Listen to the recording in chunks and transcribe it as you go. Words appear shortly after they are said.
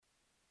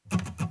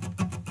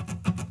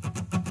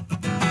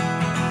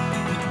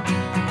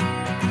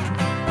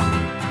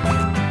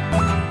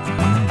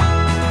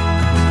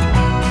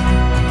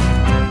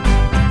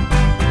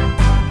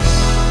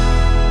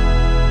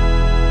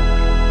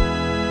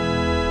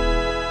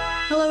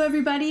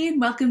everybody, and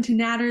welcome to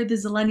Natter, the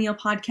Zillennial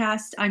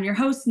podcast. I'm your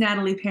host,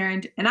 Natalie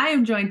Parent, and I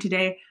am joined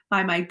today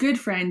by my good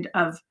friend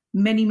of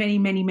many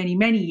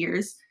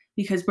years,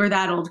 because we're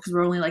that old, because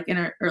we're only like in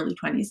our early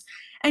 20s.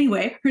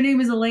 Anyway, her name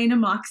is Alayna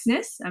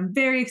Moxness. I'm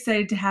very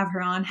excited to have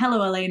her on. Hello,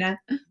 Alayna.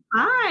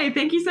 Hi,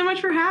 thank you so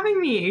much for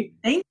having me.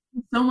 Thank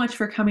you so much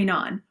for coming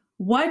on.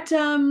 What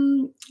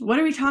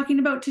are we talking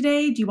about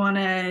today? Do you want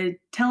to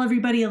tell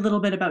everybody a little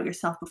bit about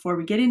yourself before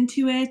we get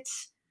into it?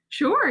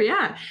 Sure,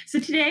 yeah.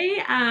 So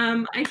today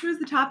I chose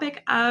the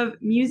topic of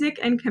music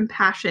and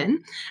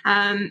compassion.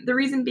 The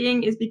reason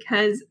being is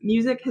because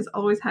music has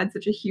always had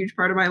such a huge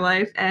part of my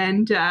life,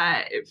 and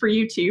for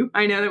you too.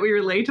 I know that we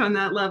relate on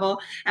that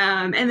level.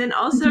 And then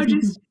also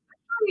just,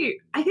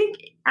 I think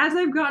as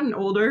I've gotten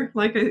older,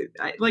 like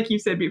you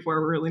said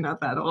before, we're really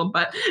not that old,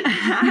 but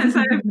as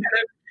I've kind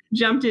of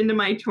jumped into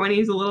my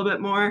 20s a little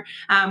bit more.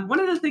 One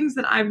of the things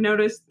that I've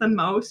noticed the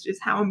most is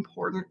how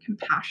important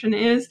compassion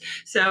is.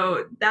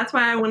 So that's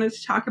why I wanted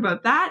to talk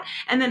about that.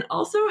 And then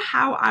also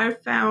how I've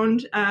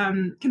found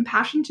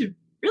compassion to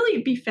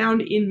really be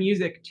found in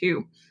music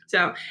too.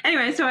 So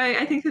anyway,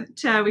 I think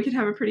that we could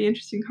have a pretty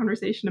interesting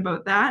conversation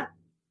about that.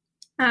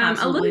 A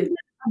little bit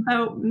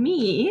about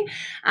me.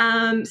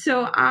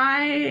 So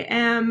I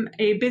am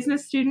a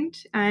business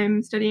student.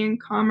 I'm studying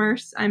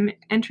commerce. I'm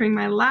entering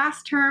my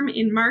last term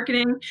in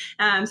marketing.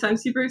 So I'm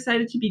super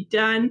excited to be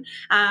done.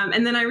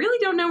 And then I really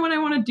don't know what I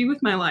want to do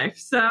with my life.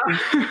 So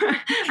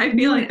I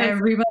feel like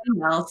everybody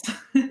else.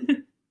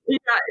 Yeah,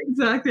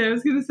 exactly. I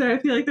was going to say, I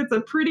feel like that's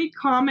a pretty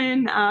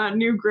common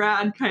new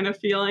grad kind of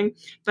feeling.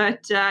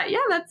 But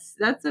yeah,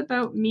 that's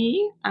about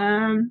me.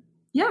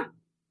 Yeah.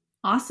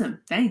 Awesome.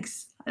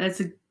 Thanks.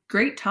 That's a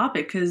great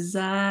topic because,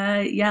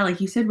 like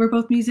you said, we're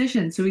both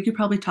musicians, so we could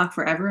probably talk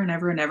forever and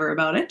ever and ever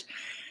about it.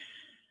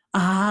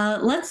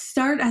 Let's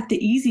start at the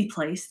easy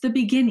place, the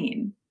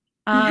beginning.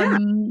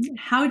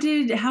 How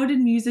did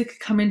music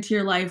come into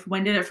your life?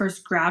 When did it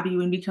first grab you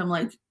and become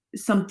like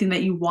something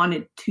that you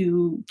wanted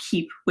to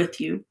keep with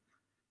you?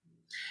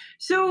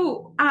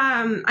 So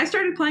I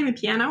started playing the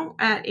piano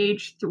at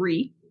age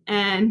 3.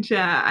 And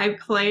I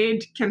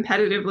played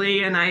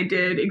competitively and I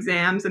did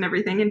exams and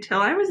everything until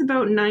I was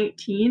about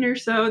 19 or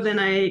so. Then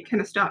I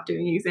kind of stopped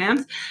doing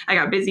exams. I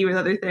got busy with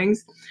other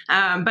things.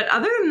 But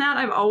other than that,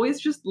 I've always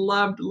just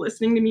loved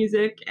listening to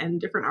music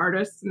and different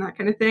artists and that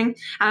kind of thing.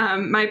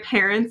 My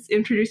parents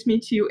introduced me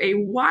to a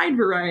wide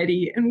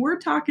variety, and we're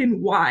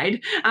talking wide.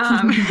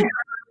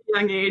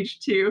 Young age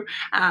too.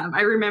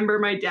 I remember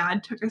my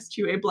dad took us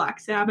to a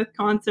Black Sabbath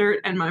concert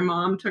and my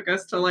mom took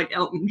us to like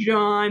Elton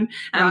John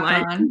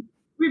and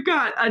we've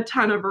got a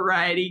ton of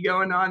variety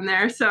going on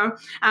there. So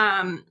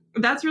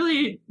that's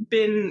really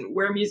been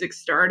where music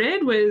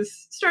started,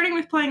 was starting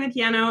with playing the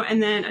piano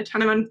and then a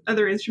ton of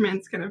other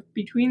instruments kind of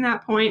between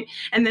that point,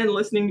 and then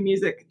listening to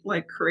music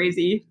like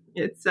crazy.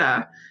 It's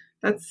I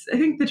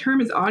think the term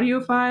is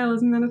audiophile,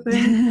 isn't that a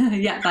thing?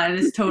 Yeah, that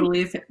is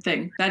totally a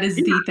thing. That is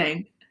the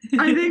thing.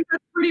 I think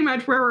that's pretty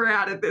much where we're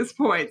at this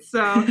point.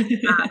 So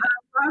I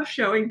love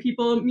showing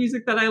people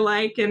music that I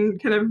like and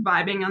kind of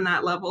vibing on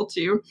that level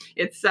too.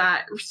 It's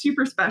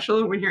super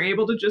special when you're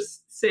able to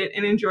just sit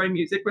and enjoy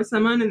music with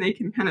someone and they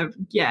can kind of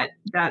get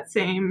that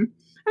same,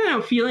 I don't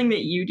know, feeling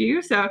that you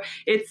do. So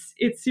it's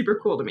super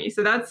cool to me.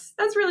 So that's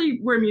really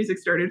where music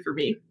started for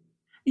me.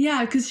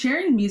 Yeah, because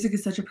sharing music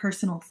is such a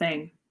personal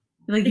thing.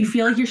 Like you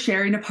feel like you're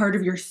sharing a part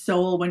of your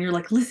soul when you're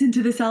like, listen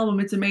to this album,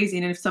 it's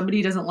amazing. And if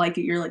somebody doesn't like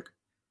it, you're like,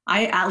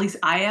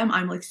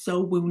 I'm like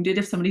so wounded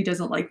if somebody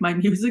doesn't like my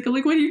music. I'm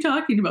like, what are you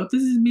talking about?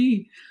 This is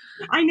me.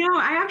 I know.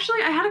 I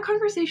had a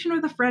conversation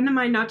with a friend of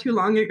mine not too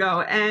long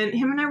ago, and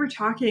him and I were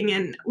talking,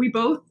 and we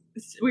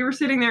were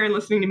sitting there and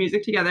listening to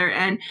music together,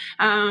 and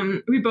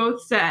we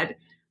both said,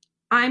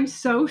 I'm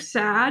so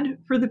sad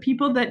for the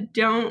people that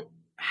don't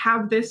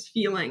have this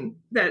feeling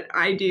that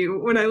I do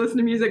when I listen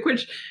to music,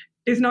 which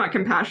is not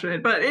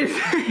compassionate, but it's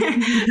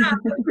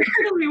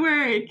really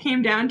where it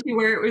came down to,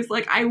 where it was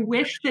like, I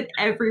wish that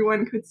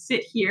everyone could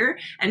sit here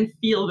and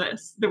feel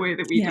this the way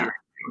that we do.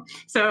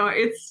 So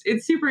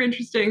it's super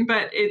interesting,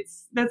 but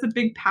that's a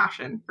big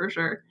passion for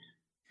sure.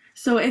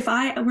 So if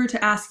I were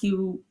to ask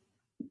you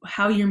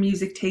how your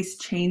music taste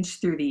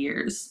changed through the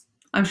years,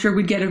 I'm sure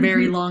we'd get a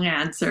very long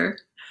answer.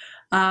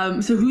 So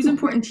who's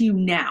important to you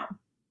now?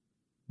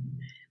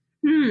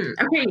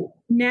 Okay.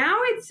 Now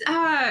it's,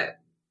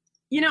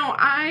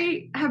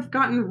 I have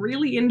gotten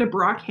really into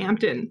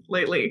Brockhampton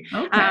lately.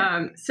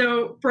 Okay.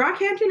 So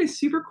Brockhampton is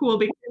super cool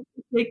because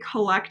it's a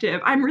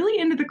collective. I'm really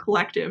into the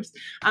collectives,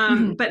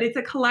 but it's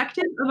a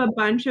collective of a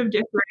bunch of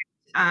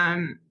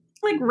different,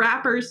 like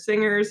rappers,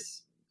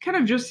 singers, kind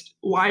of just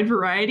wide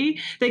variety.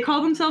 They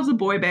call themselves a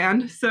boy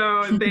band,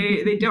 so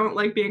they don't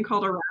like being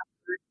called a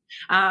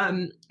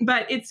rapper.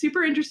 But it's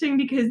super interesting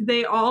because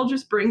they all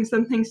just bring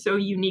something so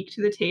unique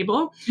to the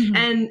table.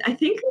 And I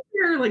think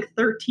they're like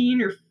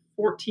 13 or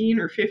 14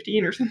 or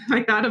 15 or something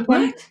like that of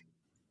them. What?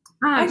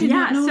 I did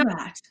not know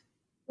that.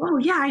 Oh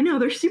yeah, I know.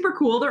 They're super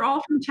cool. They're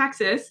all from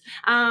Texas.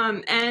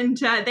 And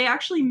they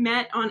actually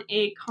met on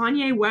a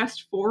Kanye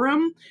West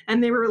forum,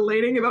 and they were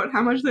relating about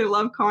how much they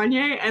love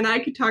Kanye. And I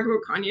could talk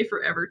about Kanye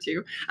forever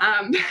too.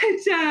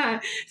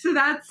 So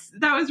that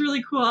was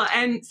really cool.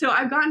 And so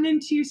I've gotten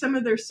into some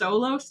of their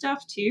solo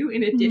stuff too,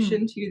 in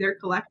addition to their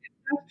collective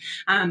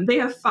stuff. They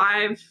have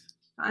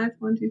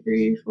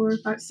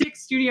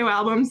six studio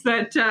albums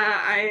that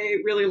I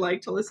really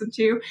like to listen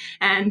to.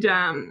 And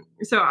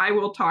so I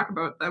will talk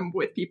about them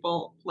with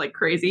people like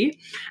crazy.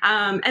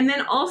 And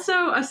then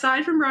also,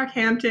 aside from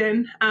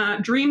Brockhampton,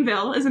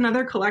 Dreamville is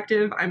another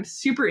collective I'm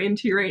super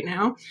into right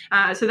now.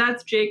 So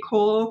that's J.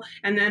 Cole.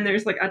 And then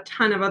there's like a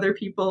ton of other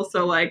people.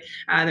 So like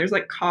there's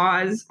like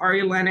Cause,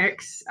 Ari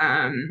Lennox.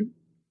 I'm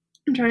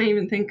trying to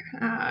even think.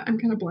 I'm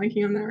kind of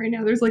blanking on that right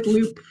now. There's like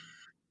Loop,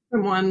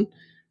 someone.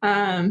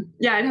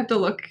 Yeah, I'd have to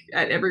look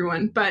at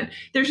everyone, but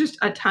there's just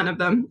a ton of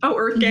them. Oh,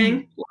 Earth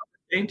Gang, love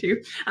Earth Gang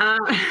too.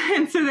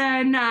 And so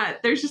then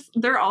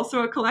they're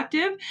also a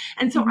collective.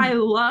 And so I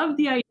love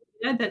the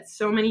idea that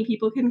so many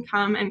people can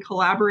come and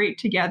collaborate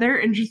together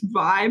and just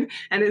vibe.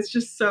 And it's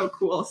just so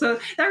cool. So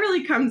that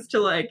really comes to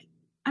like,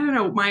 I don't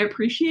know, my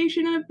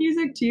appreciation of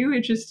music too.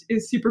 It just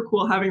is super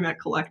cool having that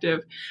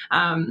collective.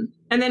 And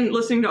then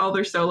listening to all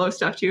their solo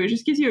stuff too, it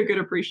just gives you a good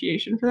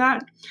appreciation for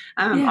that.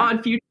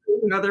 Odd Future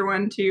is another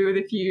one too.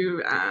 If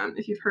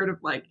you've heard of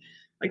like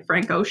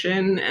Frank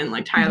Ocean and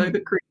like Tyler the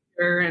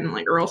Creator and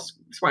like Earl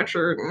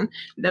Sweatshirt and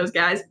those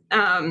guys.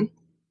 So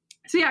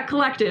yeah,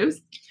 collectives.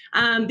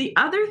 The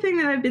other thing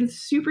that I've been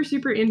super,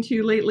 super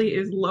into lately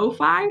is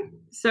lo-fi.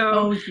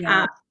 So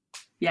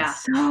yeah.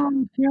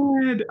 So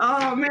good.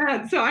 Oh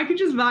man. So I could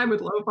just vibe with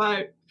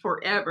lo-fi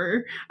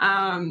forever.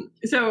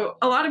 So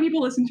a lot of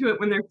people listen to it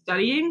when they're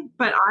studying,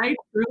 but I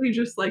really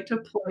just like to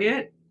play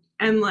it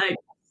and like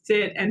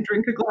sit and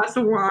drink a glass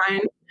of wine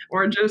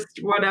or just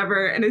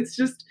whatever. And it's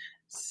just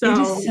so. It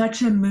is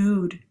such a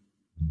mood.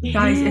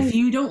 Guys, if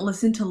you don't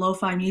listen to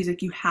lo-fi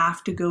music, you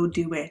have to go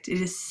do it. It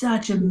is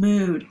such a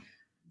mood.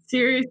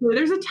 Seriously,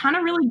 there's a ton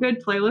of really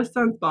good playlists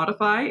on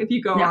Spotify. If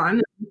you go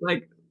on,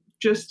 like,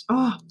 just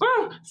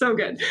so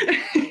good.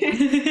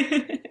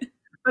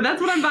 But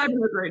that's what I'm vibing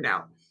with right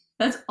now.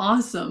 That's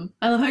awesome.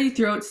 I love how you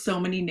throw out so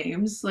many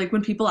names. Like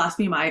when people ask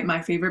me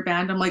my favorite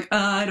band, I'm like,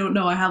 I don't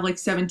know. I have like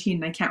 17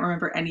 and I can't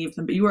remember any of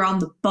them. But you were on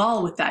the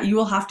ball with that. You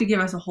will have to give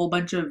us a whole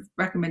bunch of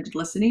recommended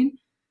listening,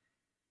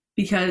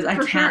 because I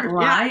can't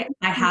lie.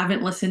 I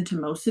haven't listened to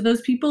most of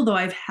those people, though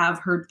I have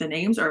heard the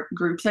names, or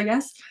groups, I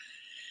guess.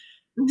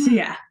 So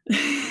yeah. No,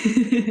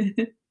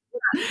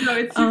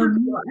 it's super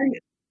cool.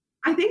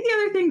 I think the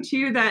other thing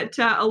too, that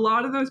a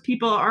lot of those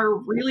people are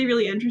really,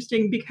 really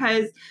interesting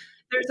because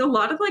there's a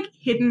lot of like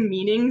hidden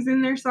meanings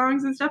in their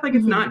songs and stuff. Like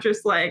it's not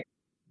just like,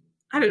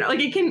 I don't know, like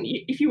it can,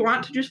 if you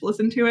want to just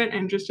listen to it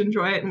and just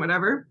enjoy it and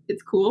whatever,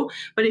 it's cool.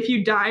 But if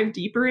you dive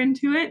deeper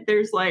into it,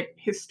 there's like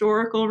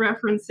historical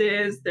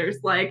references, there's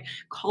like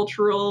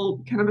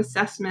cultural kind of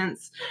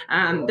assessments,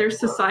 there's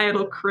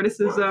societal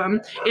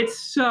criticism. It's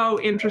so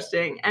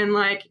interesting. And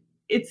like,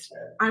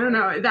 I don't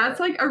know, that's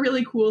like a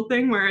really cool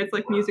thing where it's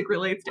like music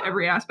relates to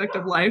every aspect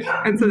of life.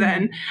 And so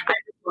then I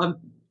just love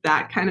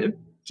that kind of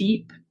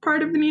deep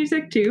part of the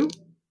music too.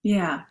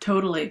 Yeah,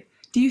 totally.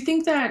 Do you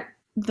think that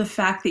the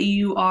fact that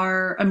you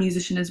are a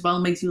musician as well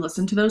makes you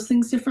listen to those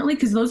things differently?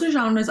 Because those are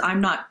genres I'm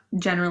not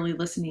generally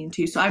listening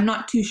to. So I'm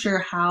not too sure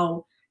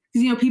how,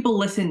 because, people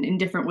listen in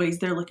different ways.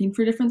 They're looking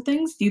for different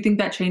things. Do you think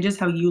that changes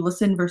how you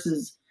listen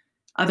versus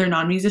other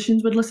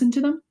non-musicians would listen to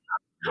them?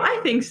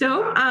 I think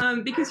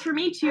so, because for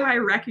me too, I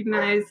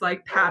recognize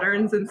like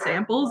patterns and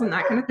samples and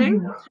that kind of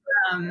thing.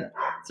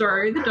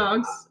 Sorry, the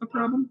dog's a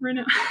problem right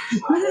now.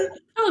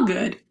 Oh,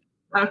 good.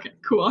 Okay,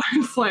 cool.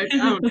 It's like,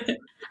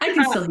 I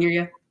can still hear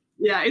you.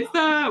 Yeah, it's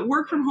the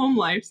work from home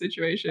life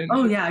situation.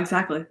 Oh yeah,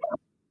 exactly.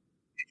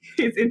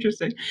 It's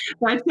interesting,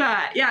 but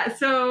yeah.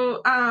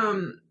 So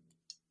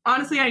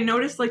honestly, I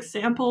noticed like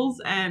samples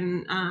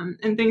and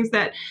things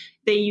that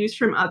they use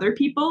from other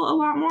people a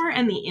lot more,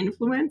 and the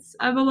influence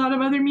of a lot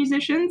of other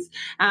musicians.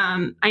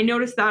 I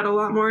noticed that a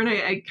lot more, and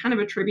I kind of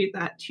attribute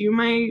that to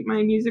my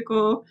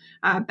musical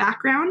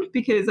background,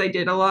 because I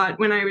did a lot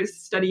when I was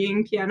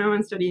studying piano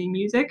and studying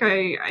music.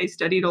 I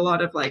studied a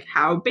lot of like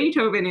how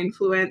Beethoven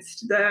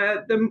influenced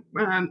the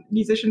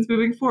musicians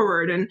moving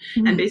forward, and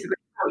basically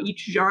how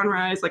each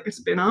genre is like a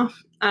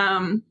spin-off.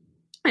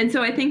 And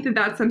so I think that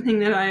that's something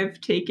that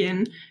I've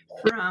taken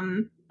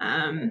from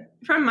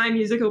my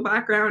musical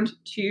background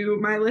to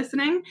my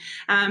listening.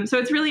 So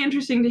it's really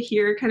interesting to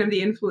hear kind of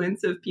the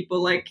influence of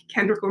people like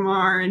Kendrick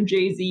Lamar and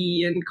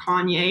Jay-Z and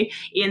Kanye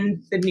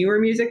in the newer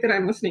music that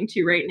I'm listening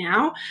to right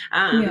now.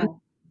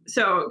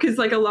 So, because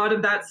like a lot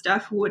of that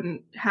stuff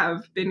wouldn't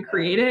have been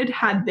created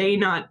had they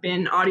not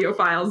been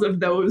audiophiles of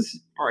those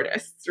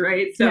artists,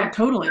 right? So yeah,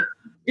 totally.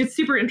 It's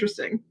super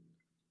interesting.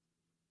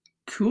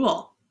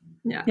 Cool.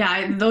 Yeah.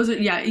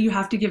 You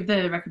have to give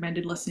the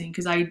recommended listening,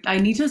 because I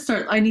need to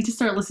start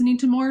listening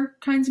to more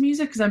kinds of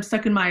music, because I'm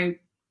stuck in my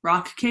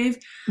rock cave.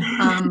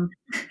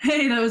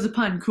 Hey, that was a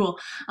pun. Cool.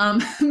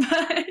 But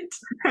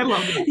I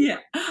love it. Yeah,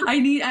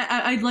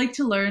 I'd like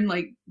to learn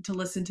like to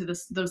listen to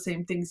those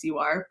same things you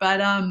are. But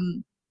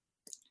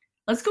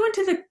let's go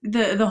into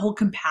the whole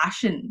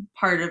compassion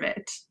part of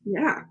it.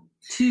 Yeah.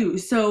 Too.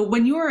 So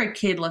when you were a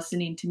kid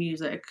listening to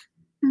music,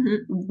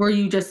 were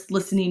you just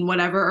listening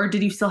whatever, or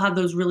did you still have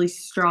those really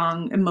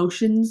strong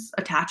emotions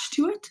attached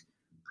to it?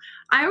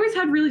 I always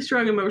had really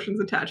strong emotions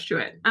attached to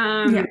it.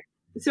 Yeah.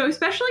 So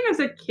especially as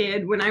a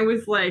kid, when I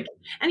was like,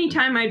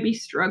 anytime I'd be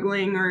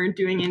struggling or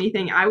doing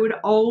anything, I would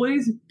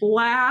always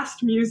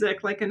blast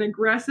music like an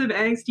aggressive,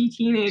 angsty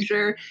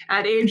teenager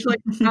at age like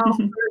 12,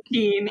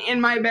 13 in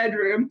my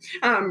bedroom.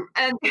 And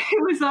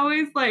it was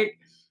always like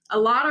a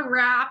lot of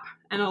rap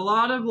and a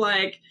lot of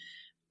like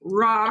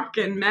rock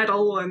and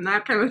metal and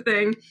that kind of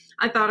thing.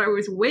 I thought I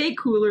was way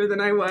cooler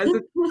than I was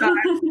at the time,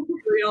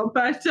 real,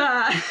 but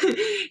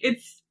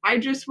I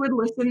just would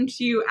listen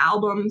to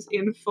albums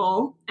in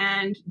full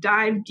and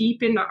dive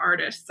deep into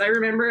artists. I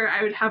remember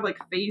I would have like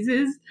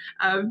phases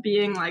of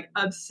being like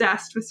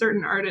obsessed with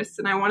certain artists,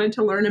 and I wanted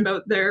to learn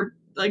about their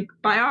like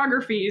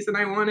biographies, and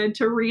I wanted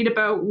to read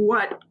about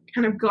what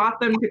kind of got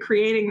them to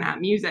creating that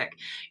music.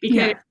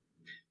 Because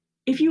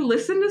if you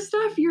listen to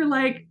stuff, you're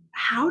like,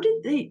 how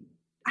did they,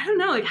 I don't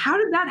know, like, how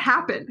did that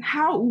happen?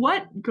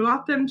 What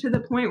got them to the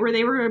point where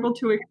they were able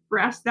to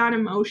express that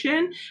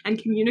emotion and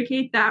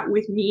communicate that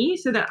with me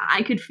so that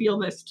I could feel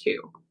this too?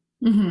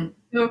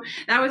 So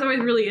that was always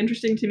really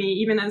interesting to me,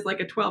 even as like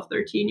a 12,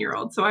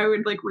 13-year-old. So I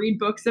would like read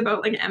books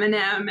about like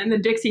Eminem and the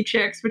Dixie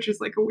Chicks, which is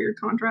like a weird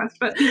contrast,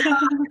 but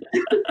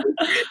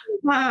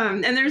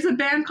and there's a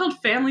band called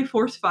Family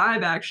Force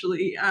 5,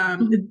 actually.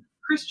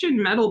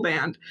 Christian metal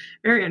band.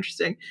 Very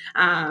interesting.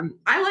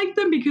 I liked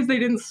them because they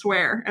didn't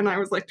swear, and I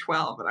was like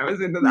 12 and I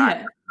was into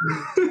that.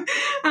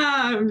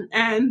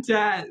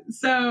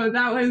 So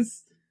that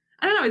was,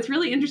 I don't know, it's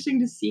really interesting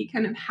to see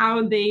kind of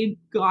how they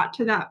got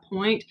to that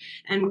point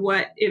and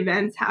what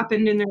events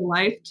happened in their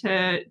life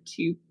to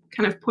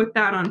kind of put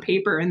that on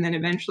paper and then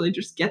eventually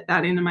just get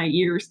that into my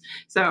ears.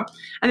 So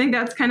I think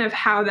that's kind of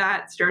how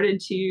that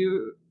started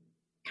to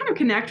kind of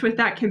connect with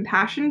that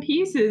compassion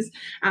piece, is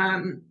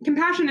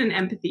compassion and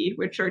empathy,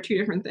 which are two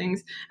different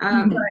things.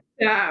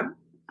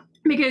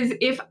 Because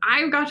if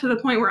I got to the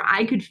point where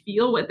I could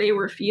feel what they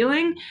were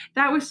feeling,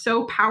 that was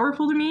so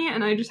powerful to me.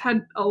 And I just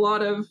had a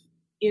lot of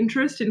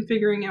interest in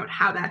figuring out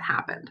how that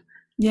happened.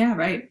 Yeah,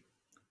 right.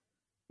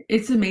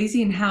 It's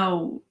amazing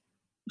how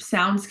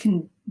sounds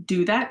can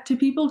do that to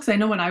people. Because I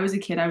know when I was a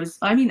kid,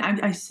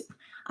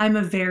 I'm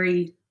a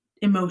very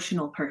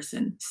emotional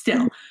person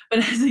still, but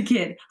as a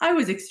kid I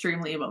was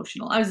extremely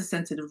emotional. I was a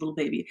sensitive little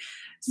baby.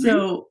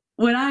 So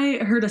when I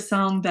heard a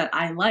song that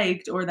I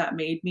liked or that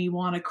made me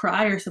want to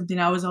cry or something,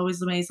 I was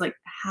always amazed, like,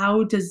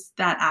 how does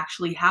that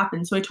actually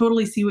happen? So I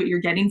totally see what you're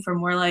getting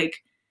from, where like,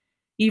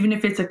 even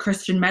if it's a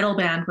Christian metal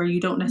band where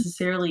you don't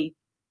necessarily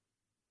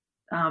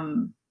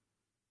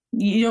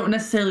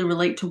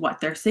relate to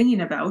what they're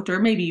singing about, or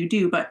maybe you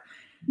do, but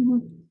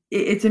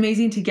it's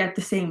amazing to get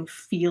the same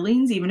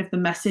feelings, even if the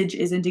message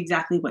isn't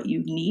exactly what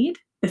you need.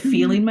 The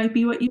feeling might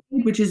be what you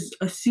need, which is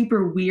a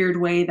super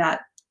weird way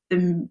that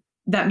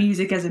that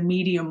music as a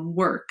medium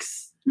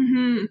works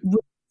with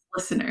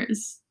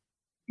listeners.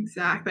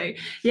 Exactly.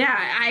 Yeah.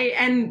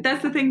 And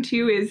that's the thing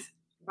too, is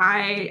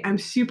I'm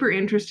super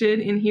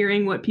interested in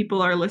hearing what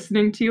people are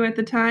listening to at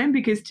the time,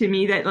 because to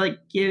me that like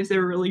gives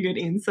a really good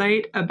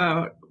insight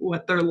about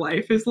what their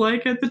life is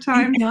like at the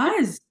time. It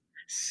does.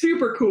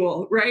 Super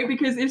cool, right?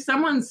 Because if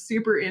someone's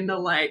super into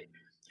like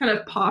kind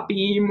of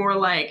poppy, more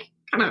like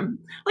kind of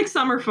like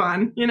summer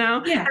fun, you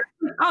know? Yeah.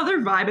 Oh,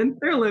 they're vibing,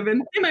 they're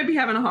living. They might be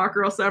having a hot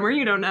girl summer,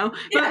 you don't know.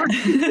 But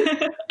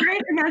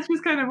right, and that's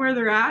just kind of where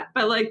they're at.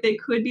 But like they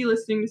could be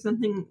listening to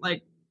something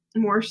like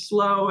more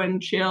slow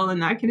and chill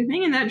and that kind of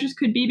thing. And that just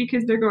could be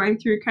because they're going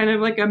through kind of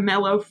like a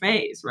mellow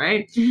phase,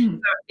 right? So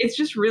it's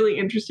just really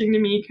interesting to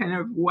me kind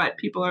of what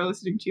people are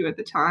listening to at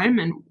the time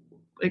and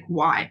like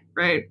why,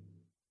 right?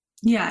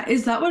 Yeah.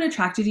 Is that what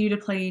attracted you to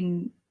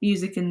playing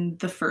music in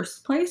the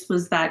first place?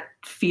 Was that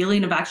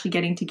feeling of actually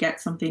getting to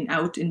get something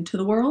out into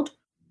the world?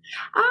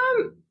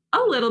 A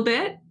little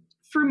bit.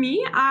 For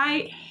me,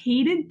 I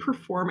hated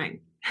performing.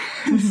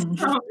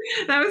 So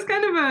that was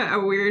kind of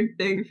a weird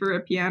thing for a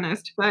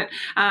pianist, but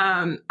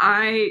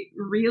I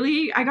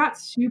got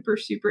super,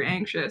 super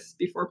anxious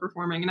before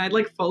performing, and I'd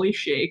like fully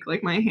shake,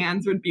 like my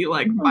hands would be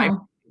like vibrating.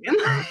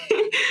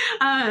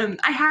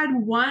 I had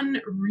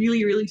one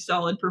really, really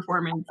solid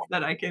performance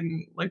that I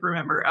can like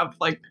remember of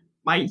like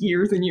my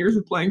years and years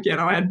of playing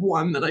piano. I had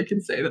one that I can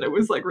say that it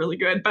was like really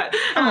good, but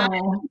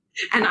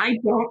and I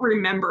don't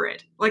remember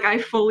it. Like I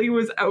fully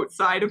was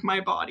outside of my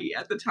body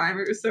at the time.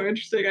 It was so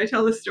interesting. I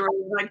tell the story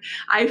like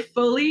it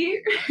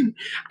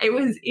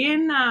was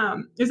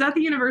at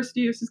the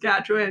University of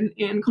Saskatchewan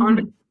in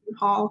Convocation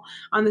Hall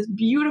on this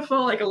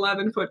beautiful like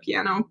 11-foot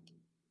piano.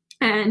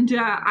 And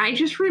I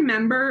just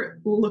remember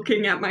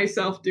looking at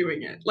myself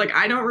doing it. Like,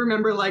 I don't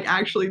remember, like,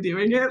 actually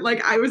doing it.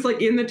 Like, I was,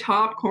 like, in the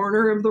top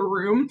corner of the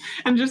room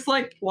and just,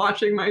 like,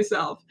 watching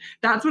myself.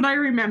 That's what I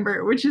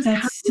remember, which is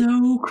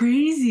so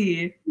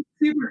crazy.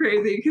 Super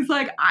crazy. Because,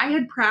 like, I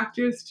had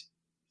practiced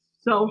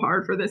so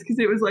hard for this because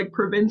it was like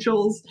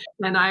provincials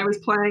and I was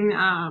playing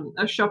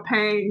a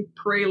Chopin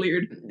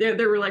prelude.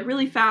 There were like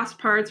really fast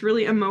parts,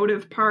 really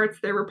emotive parts.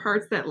 There were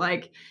parts that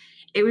like,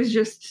 it was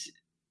just,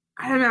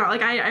 I don't know,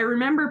 like I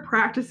remember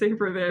practicing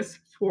for this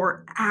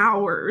for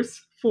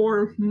hours,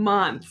 for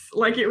months.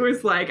 Like it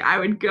was like I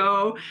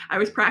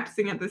was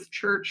practicing at this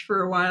church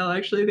for a while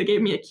actually. They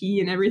gave me a key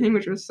and everything,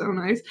 which was so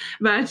nice.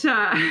 But so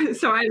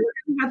I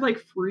had like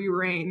free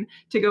reign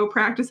to go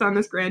practice on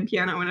this grand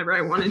piano whenever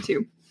I wanted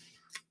to.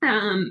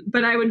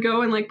 But I would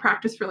go and like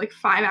practice for like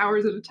 5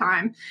 hours at a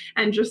time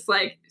and just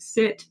like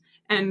sit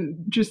and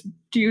just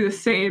do the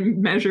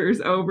same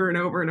measures over and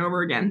over and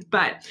over again.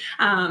 But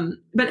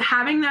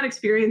having that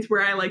experience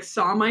where I like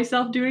saw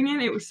myself doing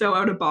it, it was so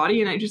out of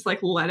body and I just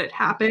like let it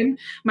happen.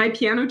 My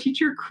piano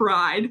teacher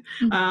cried.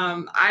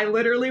 I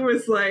literally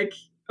was like,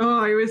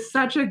 oh, it was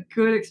such a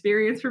good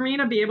experience for me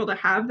to be able to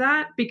have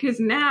that because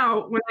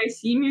now when I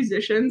see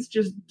musicians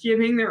just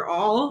giving their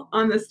all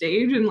on the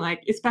stage and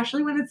like,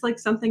 especially when it's like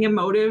something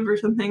emotive or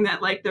something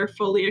that like they're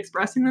fully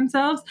expressing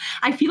themselves,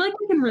 I feel like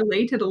I can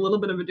relate at a little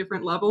bit of a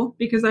different level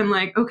because I'm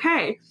like,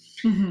 okay,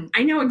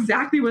 I know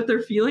exactly what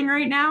they're feeling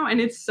right now.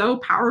 And it's so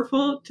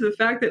powerful to the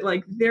fact that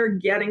like they're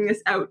getting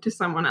this out to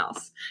someone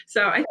else.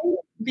 So I think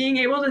being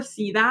able to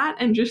see that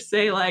and just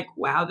say like,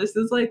 wow, this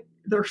is like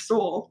their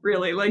soul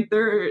really like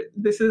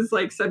this is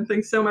like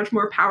something so much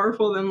more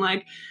powerful than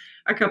like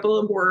a couple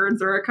of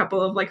words or a couple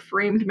of like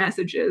framed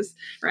messages,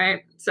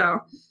 right? So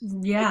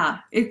yeah,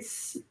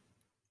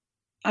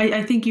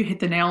 I think you hit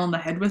the nail on the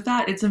head with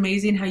that. It's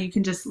amazing how you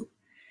can just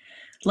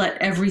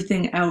let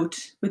everything out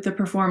with the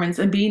performance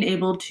and being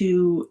able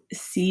to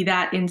see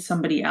that in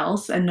somebody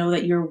else and know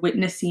that you're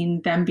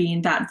witnessing them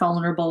being that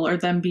vulnerable or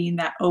them being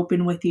that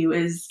open with you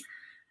is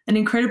an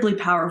incredibly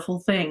powerful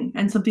thing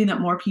and something that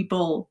more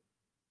people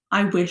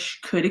I wish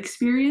could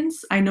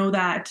experience. I know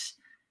that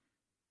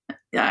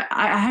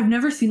I have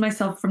never seen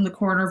myself from the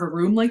corner of a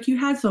room like you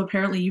had. So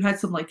apparently you had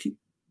some like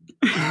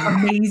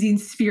amazing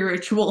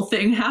spiritual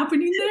thing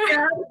happening there.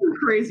 Yeah, that's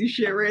crazy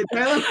shit right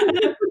there.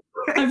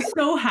 I'm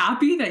so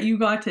happy that you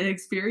got to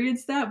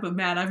experience that, but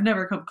man, I've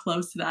never come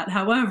close to that.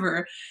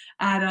 However,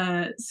 at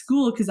a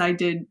school, because I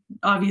did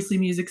obviously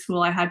music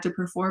school, I had to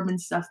perform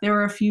and stuff. There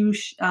were a few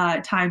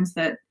times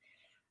that,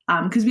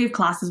 because we have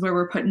classes where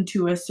we're put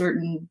into a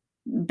certain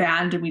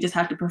band and we just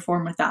have to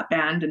perform with that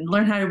band and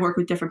learn how to work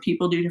with different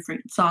people, do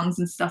different songs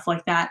and stuff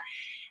like that.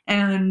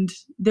 And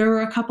there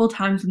were a couple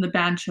times when the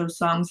band chose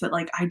songs that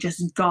like I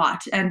just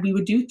got, and we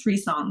would do 3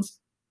 songs.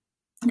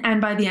 And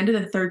by the end of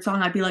the 3rd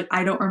song, I'd be like,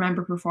 I don't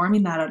remember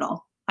performing that at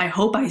all. I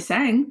hope I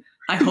sang.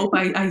 I hope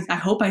I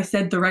hope I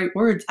said the right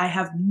words. I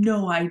have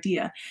no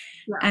idea.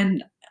 Yeah.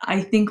 And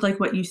I think like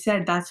what you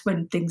said, that's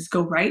when things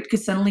go right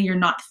because suddenly you're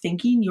not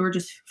thinking, you're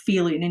just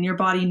feeling and your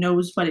body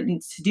knows what it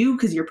needs to do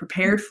because you're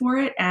prepared for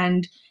it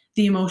and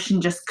the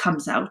emotion just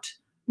comes out.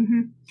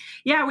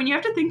 Yeah, when you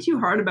have to think too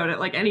hard about it,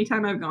 like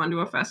anytime I've gone to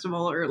a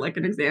festival or like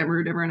an exam or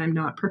whatever and I'm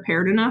not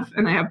prepared enough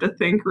and I have to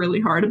think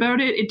really hard about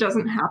it, it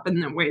doesn't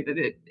happen the way that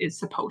it is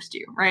supposed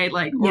to, right?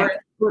 Like,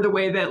 or the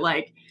way that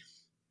like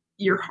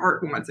your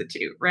heart wants it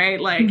to,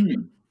 right? Like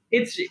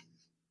it's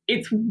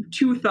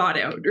too thought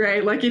out,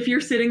 right? Like if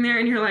you're sitting there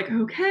and you're like,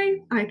 okay,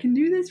 I can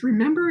do this.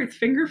 Remember, it's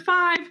finger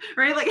 5,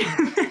 right?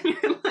 Like,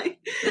 you're like,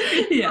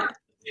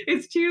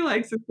 it's too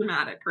like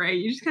systematic, right?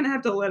 You just kind of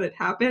have to let it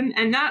happen.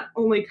 And that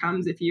only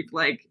comes if you've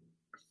like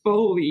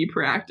fully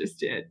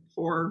practiced it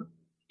for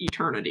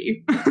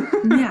eternity.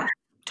 Yeah,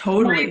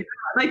 totally.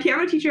 My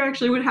piano teacher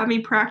actually would have me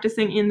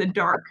practicing in the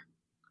dark.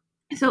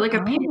 So like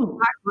a pitch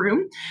black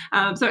room.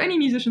 So any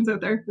musicians out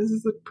there, this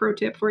is a pro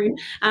tip for you.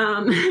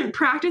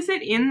 Practice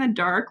it in the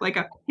dark, like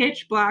a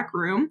pitch black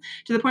room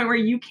to the point where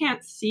you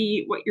can't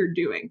see what you're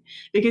doing.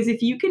 Because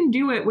if you can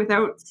do it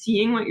without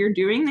seeing what you're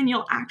doing, then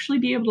you'll actually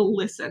be able to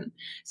listen.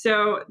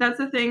 So that's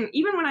the thing.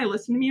 Even when I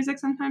listen to music,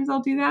 sometimes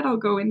I'll do that. I'll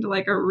go into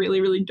like a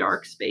really, really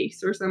dark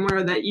space or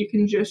somewhere that you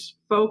can just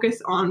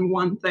focus on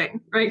one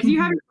thing, right? Because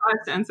you have your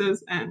 5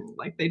 senses and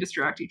like they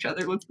distract each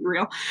other. Let's be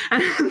real.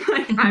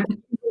 Like I'm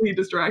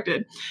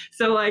distracted.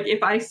 So like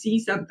if I see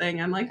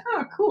something, I'm like,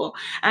 oh, cool.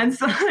 And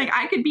so like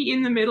I could be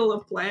in the middle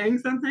of playing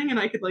something and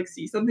I could like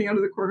see something out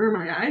of the corner of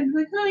my eye and be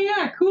like, oh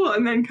yeah, cool.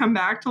 And then come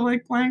back to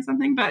like playing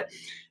something. But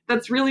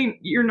that's really,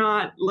 you're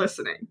not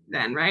listening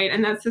then, right?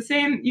 And that's the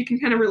same, you can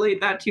kind of relate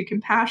that to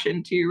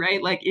compassion too,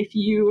 right? Like if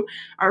you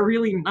are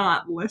really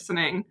not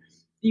listening,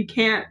 you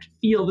can't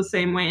feel the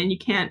same way and you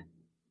can't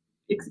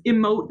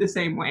emote the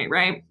same way,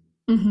 right?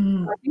 I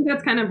think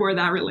that's kind of where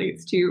that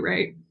relates to,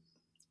 right?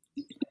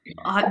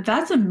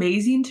 That's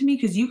amazing to me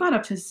because you got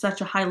up to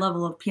such a high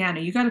level of piano.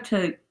 You got up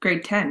to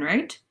grade 10,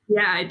 right?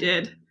 Yeah, I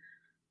did.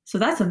 So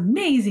that's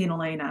amazing,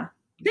 Alayna.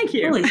 Thank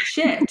you. Holy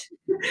shit.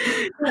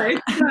 Right.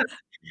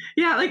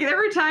 Yeah, like there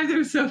were times it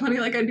was so funny.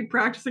 Like I'd be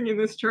practicing in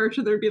this church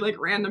and there'd be like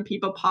random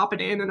people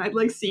popping in and I'd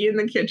like see in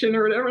the kitchen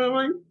or whatever. And I'm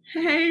like,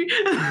 hey.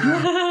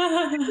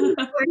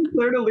 Like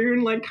Fleur de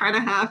Lune, like kind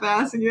of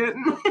half-assing it.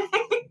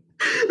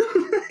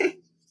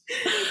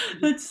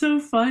 That's so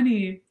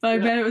funny. But I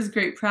bet it was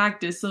great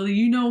practice. So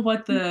you know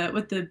what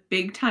the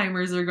big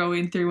timers are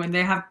going through when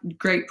they have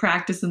great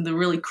practice and the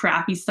really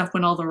crappy stuff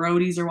when all the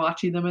roadies are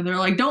watching them and they're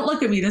like, "Don't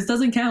look at me. This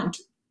doesn't count."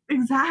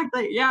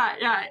 Exactly. Yeah,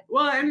 yeah.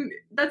 Well, and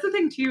that's the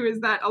thing too,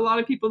 is that a lot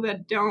of people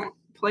that don't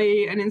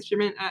play an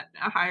instrument at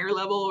a higher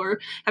level or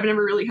have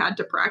never really had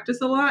to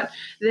practice a lot,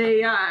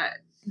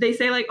 they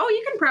say like, "Oh,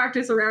 you can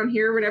practice around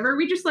here or whatever.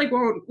 We just like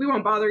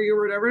won't bother you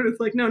or whatever." And it's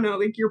like, no,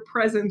 like your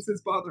presence is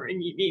bothering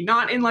me,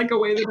 not in like a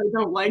way that I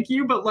don't like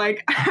you, but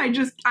like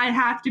I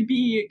have to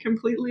be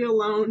completely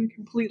alone,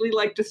 completely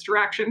like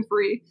distraction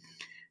free.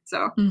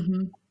 So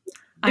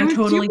I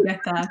totally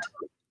get that.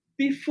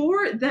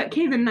 Before that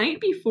came the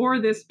night before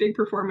this big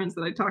performance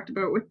that I talked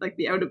about with like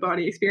the out of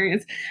body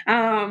experience,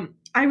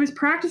 I was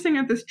practicing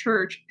at this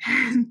church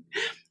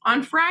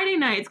on Friday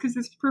nights because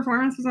this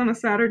performance was on a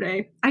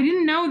Saturday. I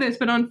didn't know this,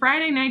 but on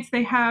Friday nights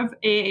they have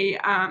a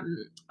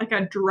like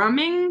a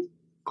drumming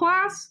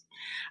class.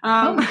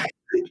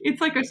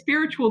 It's like a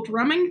spiritual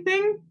drumming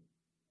thing.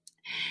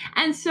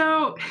 And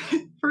so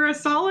for a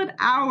solid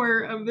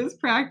hour of this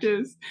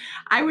practice,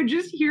 I would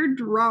just hear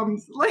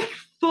drums, like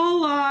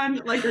full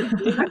on, like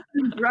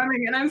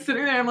drumming. And I'm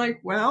sitting there, I'm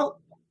like, well,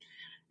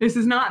 this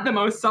is not the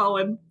most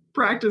solid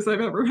practice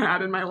I've ever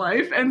had in my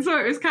life. And so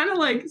it was kind of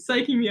like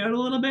psyching me out a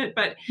little bit,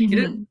 but it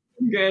is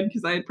good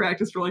because I had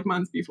practiced for like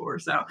months before.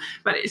 So,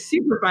 but it's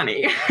super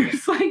funny.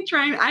 It's like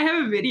I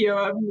have a video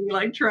of me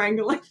like trying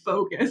to like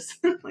focus.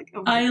 Like,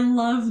 oh I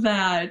love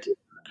that.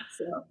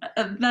 So.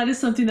 That is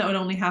something that would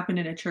only happen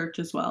in a church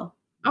as well.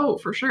 Oh,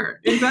 for sure.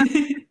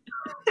 Exactly.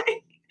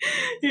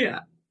 Yeah.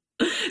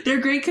 They're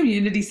great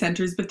community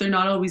centers, but they're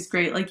not always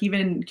great. Like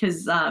even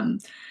because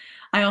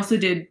I also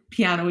did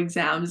piano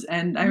exams,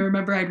 and I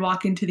remember I'd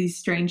walk into these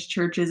strange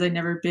churches I'd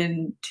never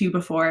been to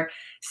before,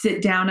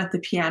 sit down at the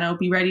piano,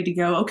 be ready to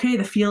go. Okay,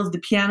 the feel of the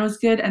piano's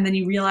good. And then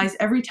you realize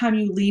every time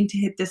you lean to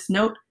hit this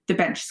note, the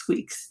bench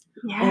squeaks.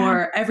 Yeah.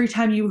 Or every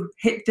time you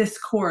hit this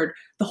chord,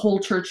 the whole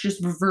church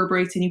just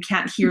reverberates and you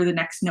can't hear the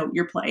next note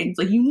you're playing. It's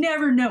like you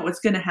never know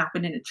what's going to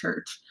happen in a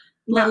church,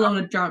 let alone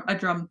a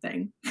drum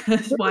thing.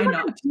 Why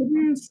not?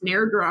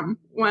 Snare drum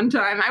one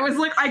time. I was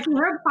like, I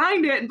can't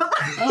find it, but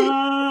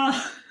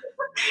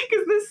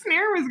because the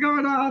snare was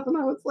going off, and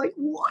I was like,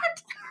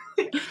 what?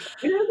 It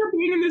ended up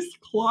being in this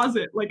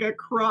closet, like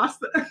across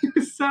the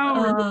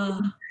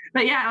so.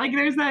 But yeah, like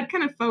there's that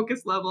kind of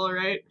focus level,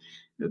 right?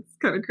 It's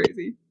kind of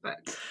crazy,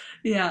 but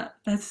yeah,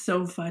 that's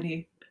so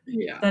funny.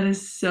 Yeah, that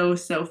is so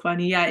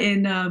funny. Yeah,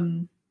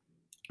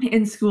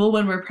 in school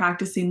when we're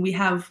practicing, we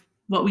have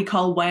what we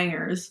call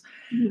wangers,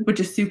 which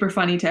is super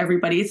funny to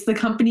everybody. It's the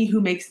company who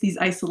makes these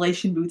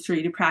isolation booths for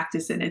you to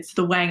practice in. It's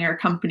the Wanger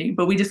company,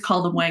 but we just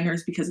call them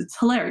wangers because it's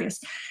hilarious.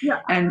 Yeah,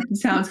 and it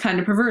sounds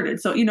kind of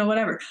perverted. So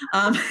whatever.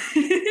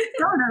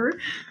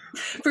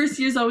 First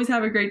years always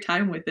have a great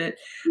time with it,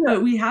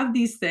 but we have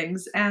these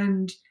things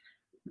and.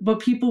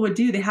 What people would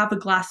do, they have a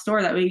glass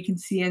door that way you can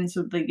see in.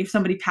 So like if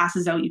somebody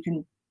passes out, you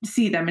can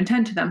see them and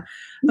tend to them.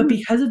 But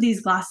because of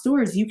these glass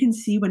doors, you can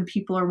see when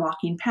people are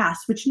walking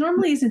past, which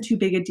normally isn't too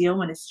big a deal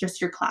when it's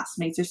just your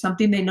classmates or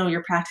something. They know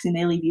you're practicing,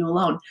 they leave you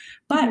alone.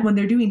 But when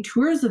they're doing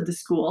tours of the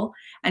school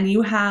and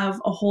you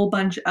have a whole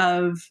bunch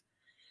of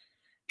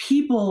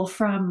people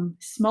from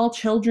small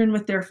children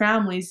with their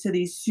families to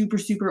these super,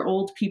 super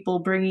old people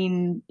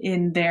bringing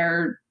in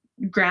their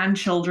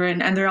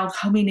grandchildren, and they're all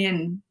coming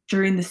in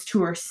during this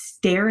tour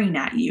staring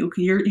at you.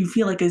 You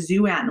feel like a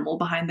zoo animal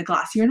behind the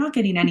glass. You're not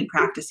getting any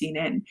practicing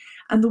in.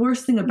 And the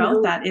worst thing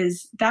about that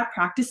is that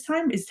practice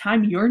time is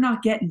time you're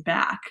not getting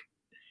back.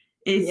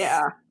 It's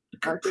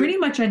pretty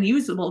much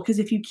unusable because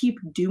if you keep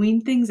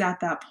doing things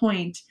at that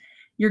point,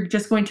 you're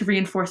just going to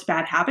reinforce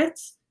bad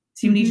habits.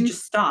 So you need to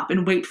just stop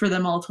and wait for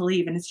them all to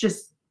leave. And it's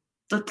just,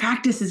 the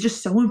practice is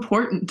just so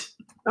important.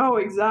 Oh,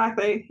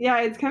 exactly.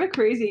 Yeah, it's kind of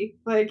crazy.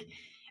 Like,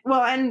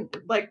 well, and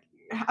like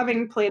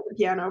having played the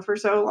piano for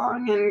so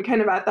long and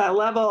kind of at that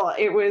level,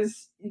 it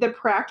was the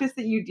practice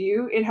that you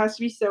do, it has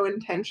to be so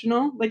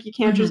intentional. Like you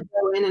can't just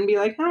go in and be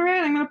like, all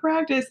right, I'm going to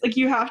practice. Like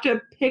you have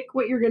to pick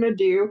what you're going to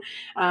do,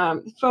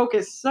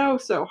 focus so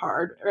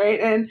hard, right?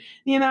 And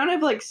the amount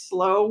of like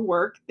slow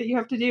work that you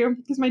have to do,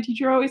 because my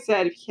teacher always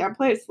said, if you can't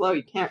play it slow,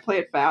 you can't play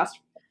it fast.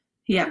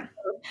 Yeah.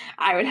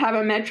 I would have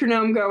a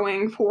metronome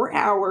going for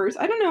hours.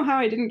 I don't know how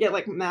I didn't get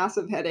like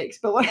massive headaches,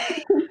 but like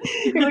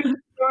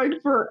going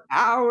for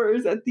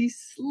hours at the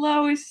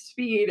slowest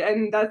speed.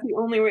 And that's the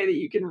only way that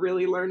you can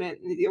really learn it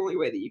and the only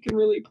way that you can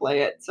really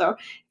play it. So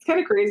it's kind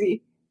of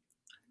crazy.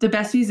 The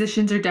best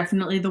musicians are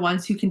definitely the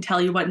ones who can tell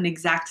you what an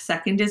exact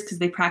second is because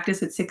they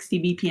practice at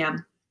 60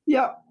 BPM.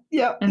 Yep.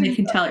 And they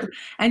can tell you.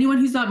 Anyone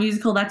who's not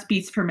musical, that's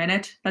beats per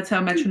minute. That's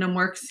how metronome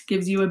works.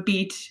 Gives you a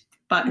beat,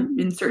 but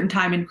in certain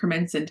time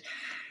increments, and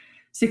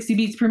 60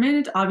 beats per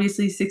minute,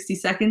 obviously 60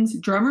 seconds.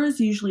 Drummers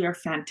usually are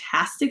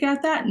fantastic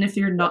at that. And if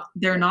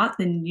they're not,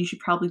 then you should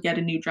probably get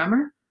a new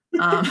drummer.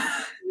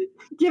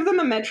 Give them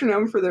a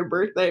metronome for their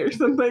birthday or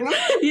something.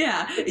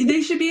 Yeah,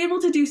 they should be able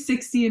to do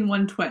 60 and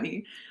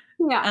 120.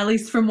 Yeah. At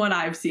least from what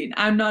I've seen.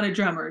 I'm not a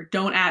drummer.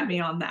 Don't at me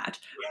on that.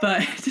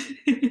 But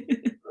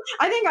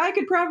I think I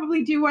could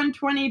probably do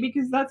 120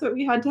 because that's what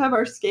we had to have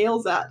our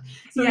scales at.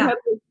 So we Yeah. had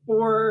like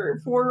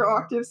four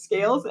octave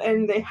scales,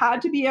 and they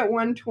had to be at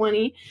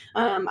 120.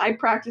 I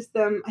practiced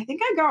them. I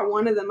think I got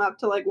one of them up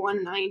to like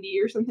 190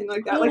 or something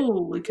like that. Like,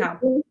 Holy cow.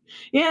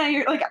 yeah,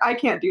 you're like, I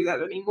can't do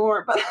that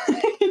anymore. But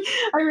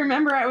I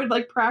remember I would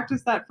like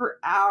practice that for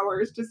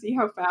hours to see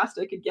how fast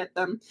I could get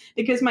them,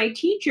 because my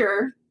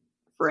teacher,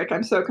 frick,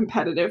 I'm so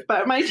competitive,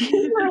 but my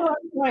teacher at one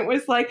point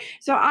was like,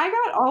 so I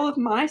got all of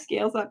my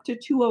scales up to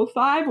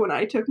 205 when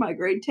I took my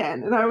grade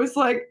 10. And I was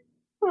like,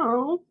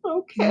 oh,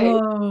 okay.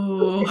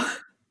 Whoa.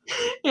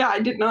 Yeah, I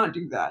did not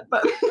do that,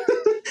 but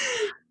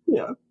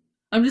yeah.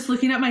 I'm just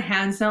looking at my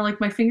hands now,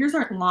 like my fingers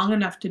aren't long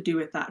enough to do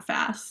it that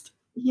fast.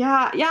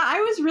 Yeah,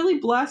 I was really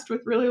blessed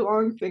with really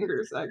long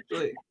fingers,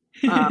 actually.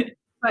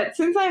 But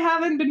since I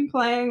haven't been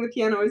playing the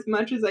piano as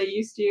much as I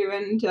used to,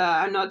 and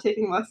I'm not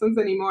taking lessons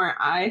anymore,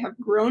 I have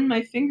grown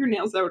my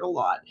fingernails out a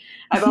lot.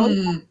 I've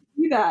always had to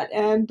do that,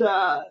 and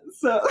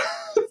so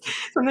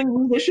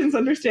something musicians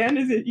understand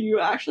is that you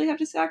actually have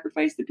to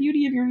sacrifice the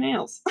beauty of your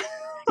nails.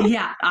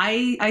 Yeah,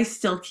 I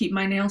still keep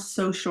my nails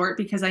so short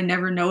because I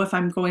never know if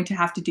I'm going to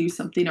have to do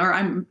something, or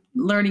I'm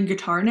learning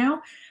guitar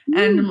now.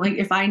 And I'm like,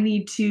 if I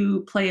need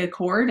to play a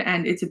chord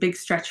and it's a big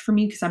stretch for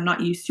me because I'm not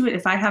used to it,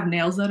 if I have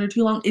nails that are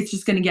too long, it's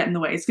just going to get in the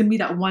way. It's going to be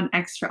that one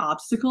extra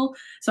obstacle.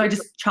 So I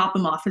just chop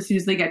them off as soon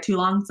as they get too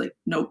long. It's like,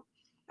 nope,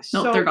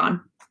 So they're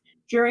gone.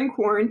 during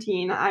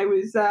quarantine, I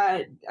was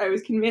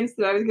convinced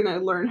that I was gonna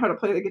learn how to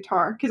play the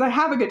guitar, because I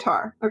have a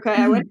guitar. Okay,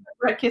 I went to a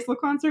Brett Kissel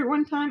concert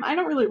one time. I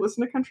don't really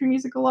listen to country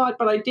music a lot,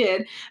 but I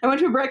did. I went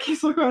to a Brett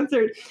Kissel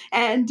concert,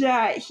 and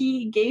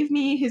he gave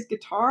me his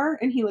guitar,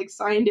 and he like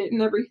signed it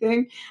and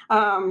everything.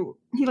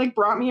 He like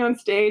brought me on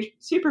stage.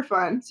 Super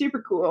fun,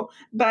 super cool.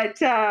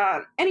 But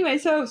anyway,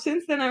 so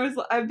since then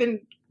I've been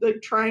like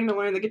trying to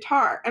learn the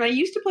guitar, and I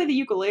used to play the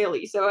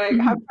ukulele, so I have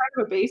kind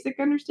of a basic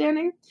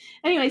understanding.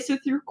 Anyway, so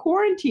through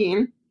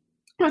quarantine,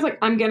 I was like,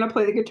 I'm gonna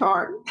play the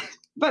guitar.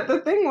 But the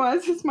thing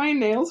was, is my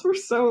nails were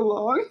so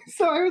long,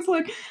 so I was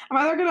like, I'm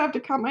either gonna have to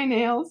cut my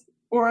nails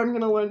or I'm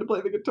gonna learn to play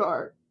the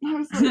guitar. And I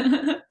was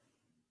like,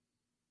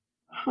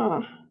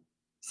 huh.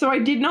 So I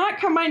did not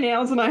cut my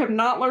nails, and I have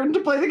not learned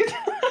to play the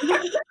guitar.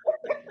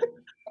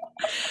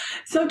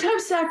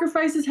 Sometimes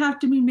sacrifices have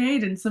to be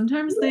made, and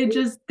sometimes they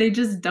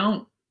just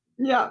don't.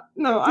 Yeah,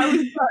 no, I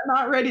was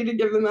not ready to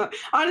give them up.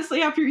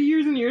 Honestly, after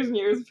years and years and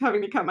years of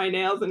having to cut my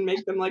nails and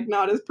make them like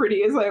not as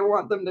pretty as I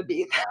want them to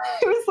be,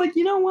 it was like,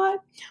 you know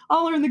what?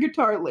 I'll learn the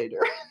guitar later.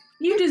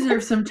 You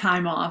deserve some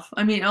time off.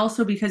 I mean,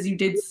 also because you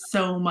did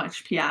so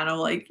much piano,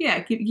 like, yeah,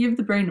 give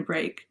the brain a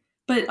break.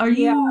 But are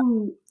Yeah.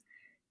 you,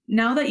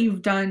 now that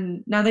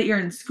you're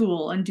in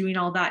school and doing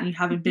all that and you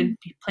haven't been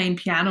playing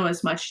piano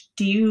as much,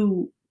 do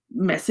you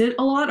miss it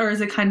a lot, or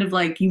is it kind of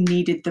like you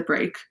needed the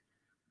break?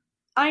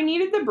 I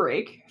needed the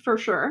break for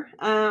sure.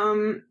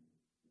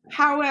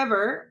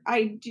 However,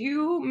 I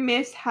do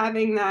miss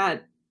having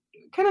that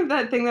kind of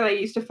that thing that I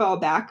used to fall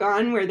back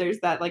on, where there's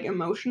that like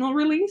emotional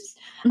release.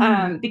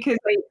 Because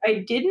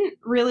I didn't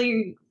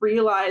really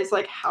realize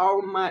like how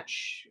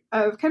much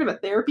of kind of a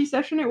therapy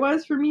session it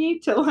was for me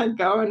to like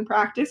go and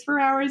practice for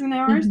hours and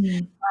hours.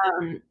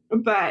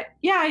 But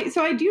yeah,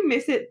 so I do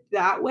miss it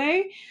that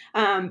way.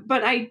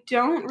 But I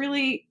don't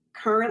really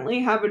currently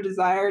have a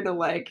desire to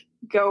like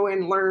go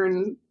and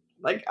learn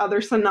like other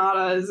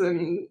sonatas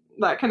and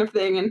that kind of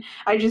thing. And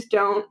I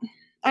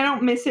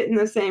don't miss it in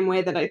the same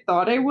way that I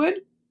thought I would.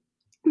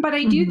 But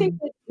I do think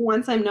that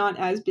once I'm not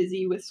as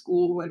busy with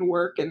school and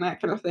work and that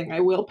kind of thing,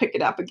 I will pick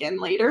it up again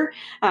later.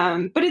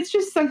 But it's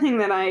just something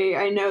that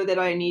I know that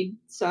I need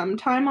some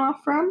time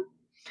off from.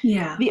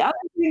 Yeah. The other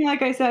thing,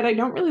 like I said, I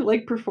don't really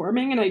like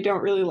performing, and I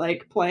don't really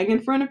like playing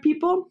in front of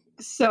people.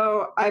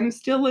 So I'm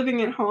still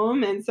living at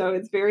home, and so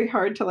it's very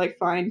hard to like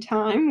find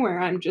time where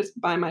I'm just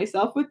by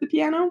myself with the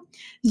piano.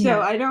 So Yeah.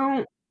 I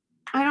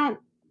don't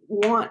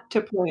want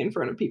to play in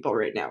front of people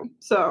right now.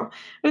 So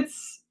I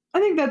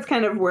think that's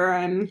kind of where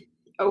I'm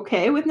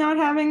okay with not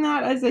having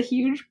that as a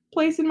huge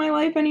place in my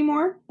life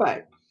anymore.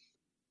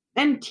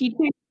 And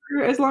teaching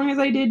for as long as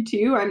I did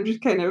too, I'm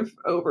just kind of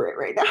over it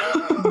right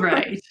now.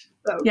 Right.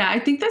 So Yeah, I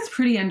think that's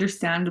pretty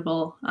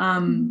understandable.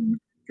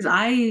 Because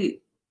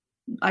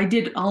I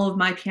did all of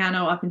my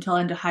piano up until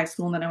into high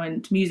school, and then I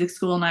went to music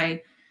school, and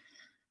I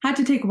had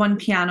to take one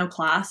piano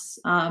class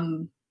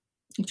to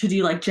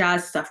do like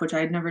jazz stuff, which I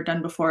had never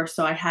done before.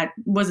 So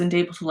wasn't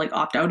able to like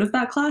opt out of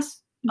that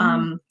class.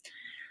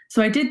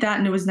 So I did that,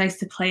 and it was nice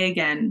to play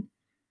again.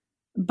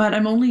 But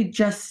I'm only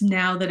just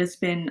now that it's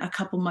been a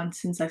couple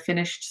months since I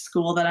finished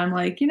school that I'm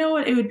like, you know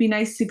what, it would be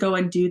nice to go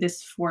and do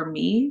this for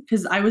me.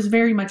 Because I was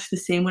very much the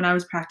same when I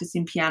was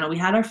practicing piano. We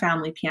had our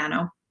family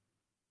piano.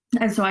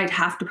 And so I'd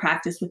have to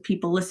practice with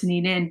people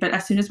listening in. But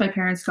as soon as my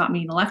parents got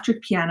me an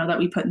electric piano that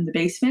we put in the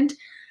basement,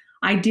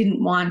 I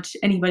didn't want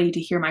anybody to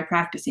hear my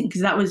practicing,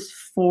 because that was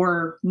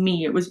for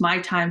me. It was my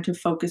time to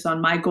focus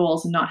on my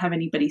goals and not have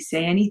anybody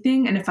say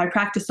anything. And if I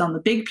practiced on the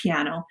big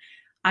piano,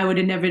 I would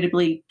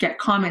inevitably get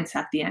comments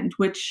at the end,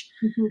 which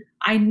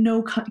I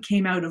know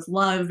came out of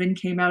love and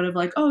came out of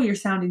like, oh, you're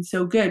sounding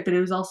so good. But it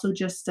was also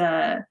just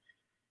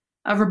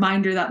a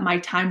reminder that my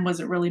time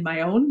wasn't really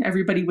my own.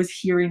 Everybody was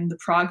hearing the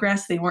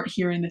progress. They weren't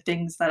hearing the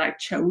things that I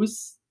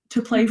chose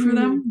to play for Mhm.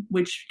 them,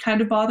 which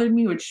kind of bothered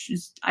me, which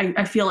is,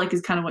 I feel like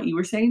is kind of what you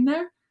were saying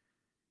there.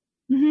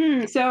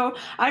 So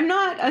I'm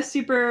not a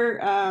super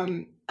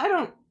I'm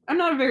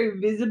not a very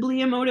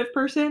visibly emotive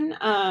person.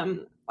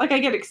 Like I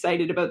get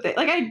excited about that.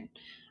 Like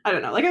I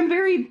don't know, like I'm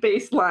very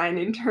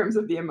baseline in terms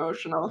of the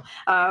emotional.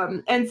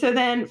 And so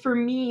then for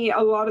me,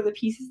 a lot of the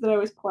pieces that I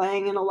was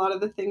playing and a lot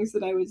of the things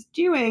that I was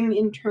doing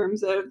in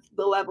terms of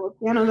the level of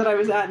piano that I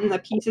was at and the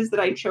pieces that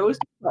I chose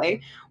to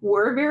play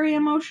were very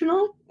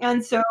emotional.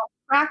 And so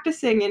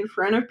practicing in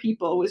front of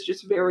people was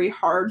just very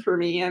hard for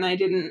me. And I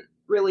didn't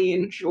really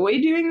enjoy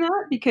doing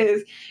that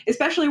because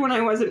especially when I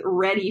wasn't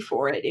ready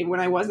for it and when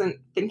I wasn't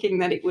thinking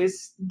that it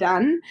was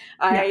done,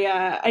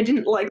 Yeah. I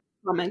didn't like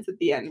comments at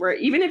the end where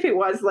even if it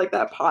was like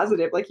that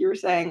positive, like you were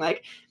saying,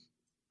 like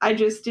I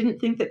just didn't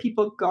think that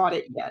people got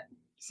it yet.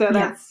 So Yeah.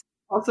 that's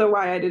also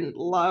why I didn't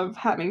love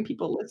having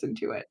people listen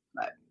to it.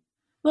 But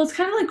Well, it's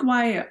kind of like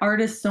why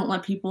artists don't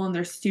let people in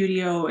their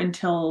studio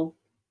until,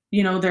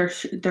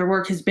 their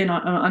work has been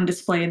on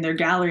display in their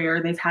gallery,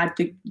 or they've had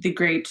the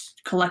great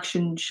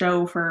collection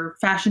show for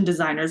fashion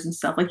designers and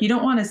stuff. Like, you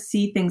don't want to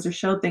see things or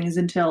show things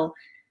until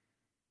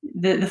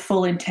the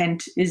full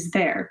intent is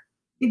there.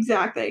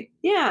 exactly.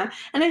 Yeah.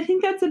 And I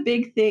think that's a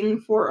big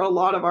thing for a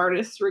lot of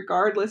artists,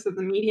 regardless of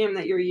the medium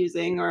that you're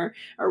using or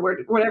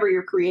whatever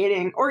you're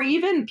creating, or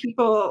even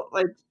people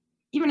like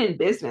even in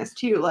business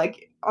too.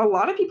 Like a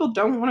lot of people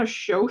don't want to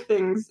show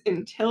things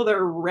until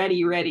they're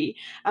ready.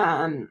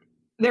 Um,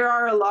 there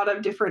are a lot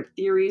of different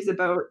theories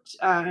about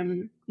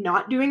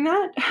not doing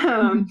that.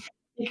 Mhm.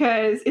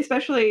 Because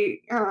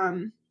especially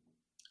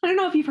I don't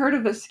know if you've heard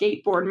of the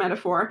skateboard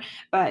metaphor,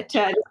 but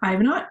I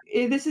have not.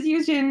 this is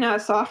used in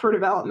software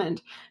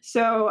development.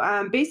 So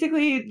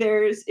basically,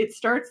 there's a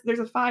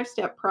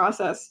 5-step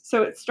process.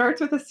 So it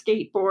starts with a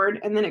skateboard,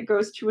 and then it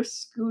goes to a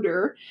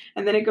scooter,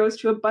 and then it goes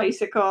to a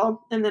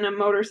bicycle, and then a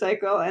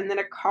motorcycle, and then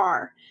a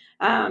car.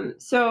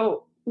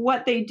 So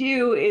what they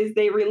do is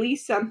they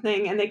release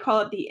something, and they call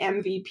it the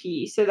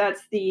MVP. So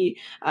that's the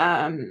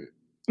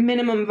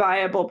minimum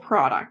viable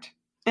product.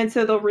 And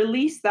so they'll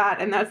release that,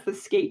 and that's the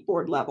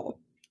skateboard level.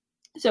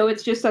 So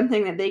it's just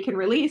something that they can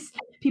release.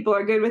 People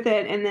are good with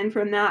it. And then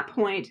from that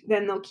point,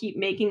 then they'll keep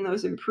making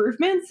those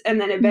improvements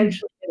and then Mm.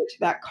 eventually get it to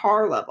that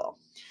car level.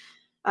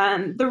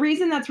 The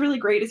reason that's really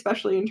great,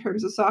 especially in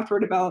terms of software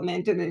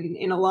development and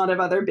in a lot of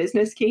other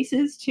business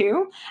cases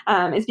too,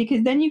 is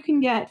because then you can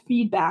get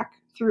feedback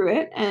through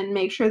it and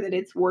make sure that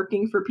it's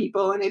working for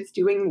people and it's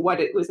doing what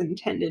it was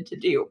intended to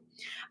do.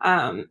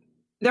 Um,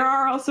 there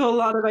are also a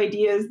lot of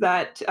ideas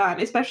that,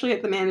 especially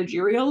at the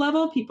managerial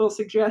level, people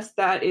suggest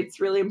that it's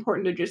really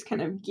important to just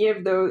kind of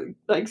give those,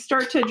 like,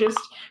 start to just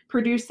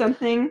produce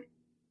something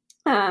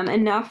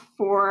enough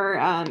for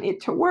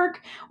it to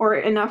work or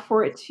enough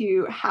for it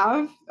to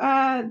have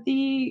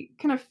the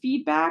kind of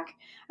feedback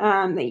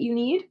that you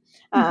need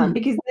Mhm.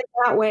 because then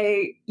that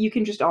way you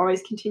can just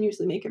always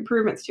continuously make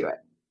improvements to it.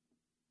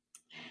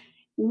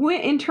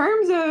 In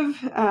terms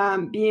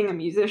of being a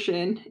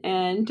musician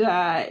and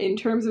in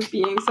terms of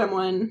being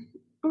someone,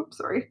 oops,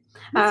 sorry,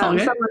 That's all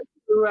good. someone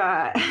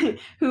who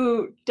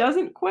who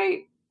doesn't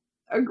quite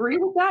agree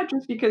with that,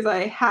 just because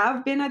I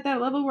have been at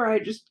that level where I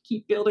just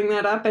keep building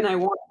that up and I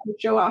want to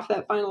show off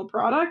that final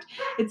product.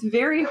 It's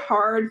very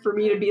hard for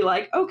me to be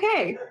like,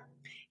 okay,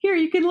 here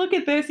you can look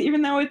at this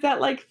even though it's at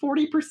like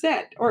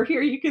 40%, or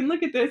here you can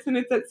look at this and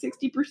it's at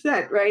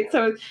 60%, right?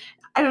 So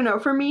I don't know,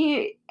 for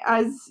me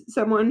as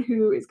someone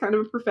who is kind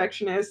of a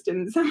perfectionist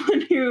and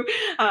someone who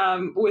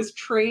was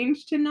trained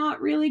to not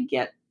really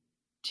get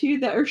to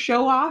the or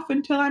show off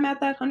until I'm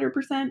at that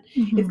 100%,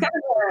 it's Mhm. kind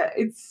of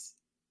it's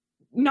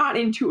not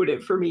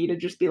intuitive for me to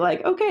just be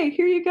like, okay,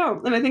 here you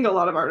go. And I think a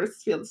lot of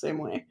artists feel the same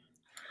way.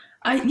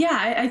 I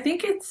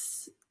think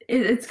it's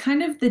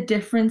kind of the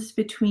difference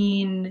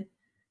between,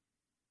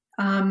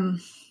 um,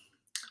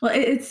 well,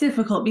 it's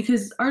difficult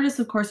because artists,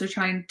 of course, are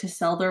trying to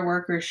sell their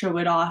work or show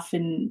it off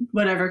in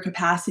whatever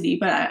capacity,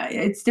 but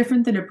it's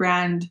different than a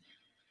brand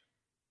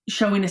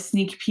showing a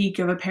sneak peek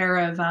of a pair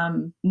of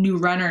new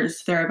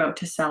runners they're about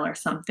to sell or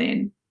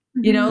something.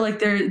 Mhm. Like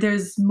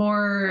there's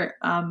more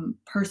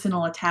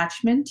personal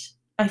attachment,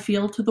 I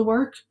feel, to the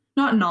work.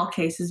 Not in all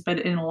cases, but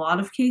in a lot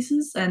of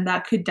cases, and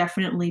that could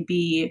definitely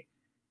be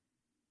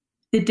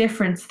the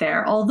difference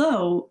there.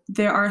 Although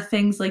there are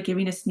things like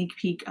giving a sneak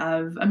peek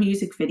of a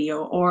music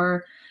video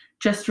or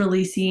just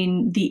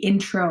releasing the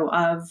intro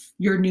of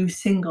your new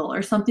single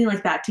or something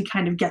like that to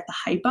kind of get the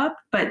hype up.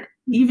 But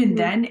even Mhm.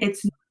 then,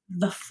 it's not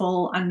the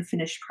full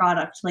unfinished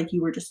product like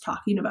you were just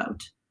talking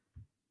about.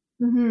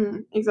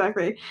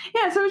 Exactly.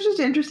 Yeah, so it's just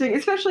interesting,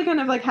 especially kind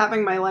of like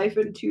having my life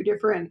in two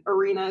different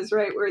arenas,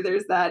 right? Where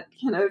there's that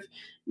kind of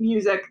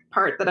music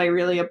part that I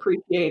really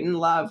appreciate and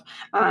love,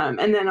 and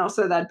then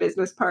also that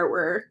business part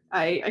where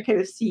I kind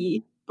of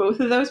see both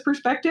of those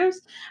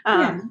perspectives.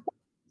 Yeah.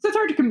 So it's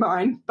hard to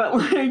combine, but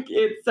like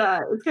it's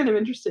kind of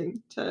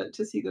interesting to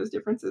see those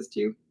differences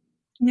too.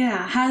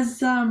 Yeah.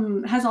 Has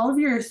all of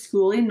your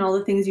schooling and all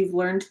the things you've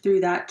learned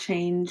through that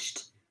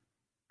changed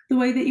the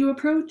way that you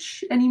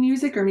approach any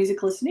music or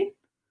music listening?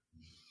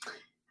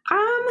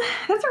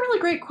 That's a really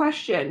great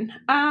question.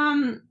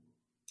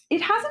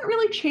 It hasn't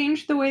really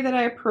changed the way that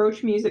I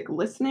approach music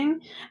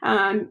listening,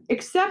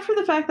 except for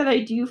the fact that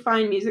I do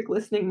find music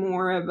listening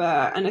more of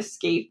an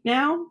escape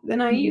now than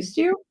I Mhm. used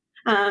to.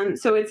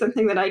 So it's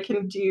something that I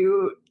can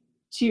do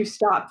to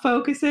stop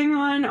focusing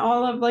on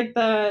all of like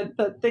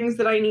the things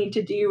that I need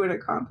to do and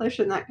accomplish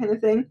and that kind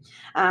of thing.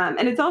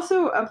 And it's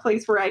also a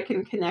place where I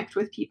can connect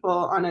with people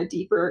on a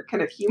deeper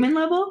kind of human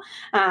level.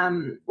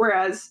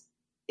 Whereas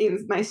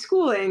in my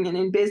schooling and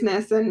in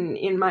business and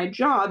in my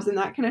jobs and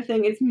that kind of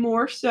thing, it's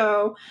more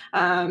so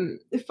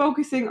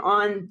focusing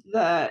on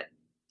the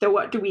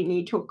what do we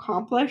need to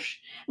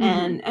accomplish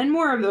Mhm. and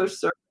more of those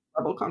surface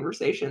level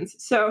conversations.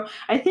 So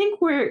I think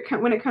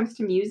when it comes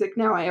to music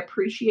now, I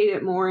appreciate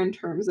it more in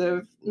terms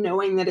of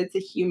knowing that it's a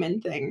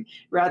human thing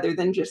rather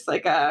than just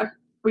like a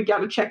we got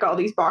to check all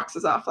these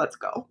boxes off. Let's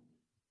go.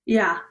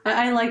 Yeah,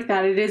 I like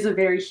that. It is a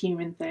very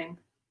human thing.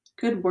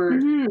 Good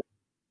word. Hmm.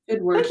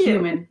 Good word, Thank you.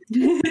 human.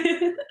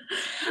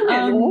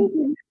 Right?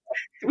 um,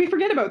 We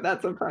forget about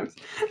that sometimes.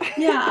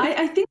 yeah,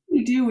 I think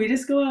we do. We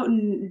just go out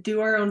and do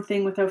our own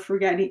thing without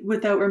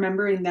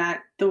remembering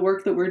that the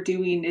work that we're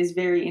doing is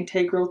very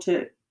integral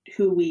to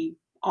who we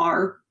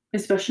are,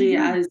 especially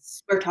Mhm,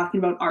 as we're talking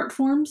about art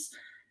forms.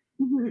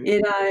 mhm.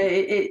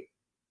 It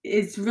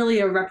is really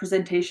a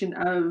representation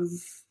of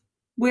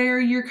where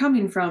you're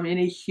coming from in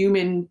a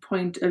human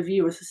point of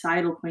view, a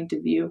societal point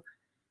of view,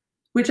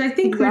 which I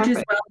think bridges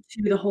Exactly. well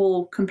to the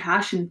whole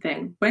compassion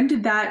thing. When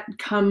did that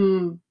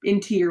come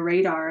into your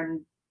radar,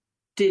 and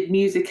did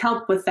music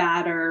help with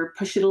that or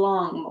push it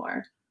along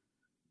more?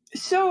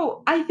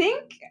 So I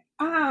think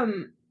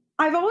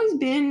I've always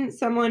been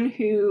someone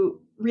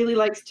who really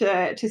likes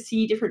to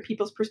see different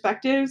people's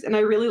perspectives, and I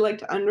really like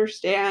to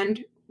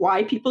understand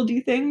why people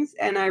do things,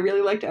 and I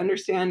really like to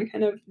understand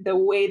kind of the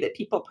way that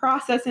people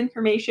process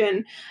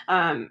information,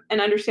 and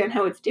understand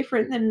how it's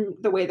different than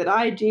the way that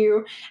I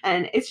do.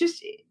 And it's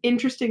just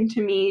interesting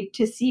to me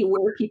to see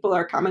where people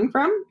are coming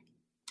from,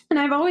 and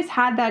I've always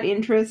had that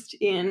interest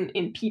in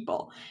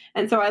people.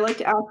 And so I like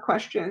to ask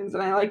questions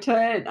and I like to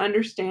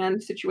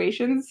understand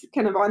situations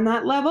kind of on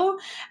that level,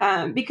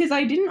 because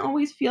I didn't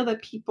always feel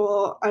that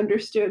people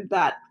understood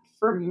that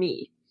for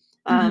me.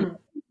 Um, Mhm.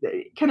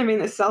 Kind of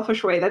in a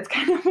selfish way. That's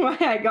kind of why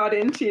I got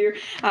into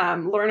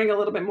learning a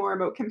little bit more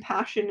about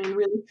compassion and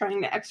really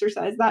trying to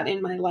exercise that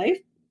in my life.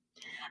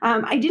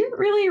 I didn't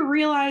really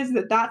realize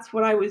that that's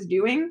what I was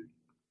doing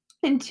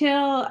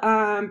until,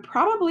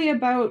 probably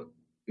about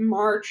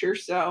March or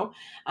so,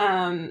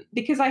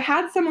 because I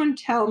had someone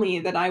tell me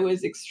that I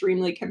was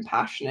extremely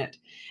compassionate,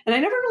 and I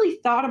never really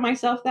thought of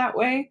myself that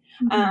way,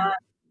 uh, Mhm.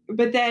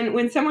 but then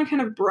when someone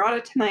kind of brought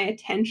it to my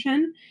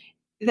attention,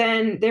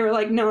 then they were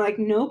like, "No, like,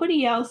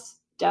 nobody else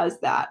does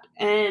that,"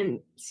 and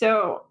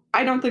so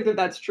I don't think that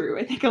that's true.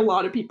 I think a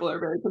lot of people are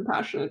very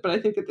compassionate, but I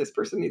think that this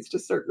person needs to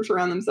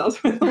surround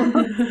themselves with a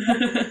lot.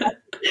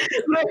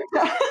 But,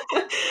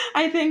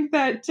 I think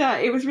that,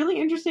 it was really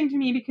interesting to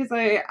me because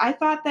I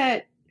thought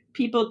that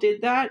people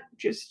did that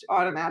just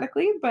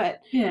automatically,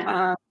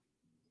 Yeah.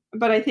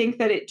 but I think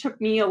that it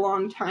took me a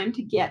long time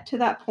to get to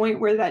that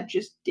point where that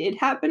just did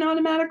happen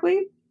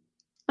automatically.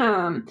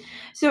 Um,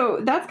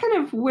 so that's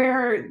kind of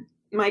where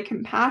my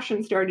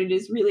compassion started,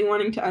 is really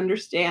wanting to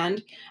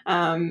understand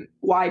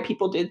why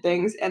people did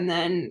things, and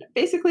then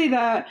basically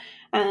the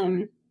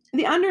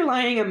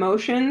underlying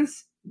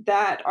emotions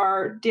that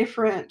are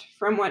different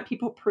from what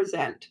people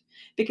present.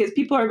 Because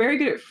people are very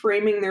good at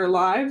framing their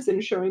lives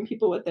and showing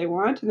people what they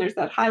want, and there's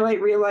that highlight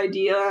reel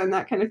idea and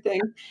that kind of thing.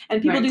 And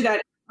people do Right.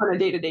 that on a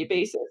day to day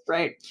basis,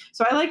 right?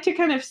 So I like to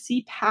kind of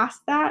see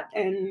past that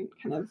and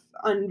kind of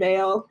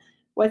unveil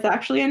what's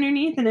actually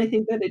underneath, and I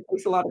think that it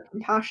takes a lot of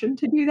compassion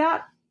to do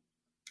that.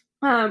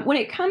 When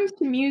it comes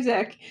to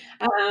music,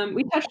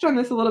 we touched on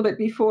this a little bit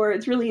before.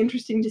 It's really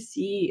interesting to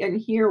see and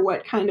hear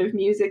what kind of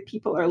music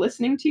people are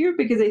listening to,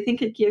 because I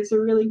think it gives a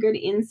really good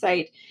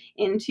insight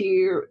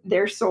into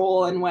their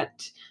soul and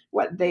what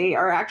they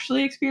are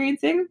actually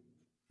experiencing.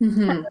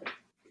 Mhm.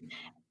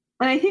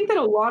 And I think that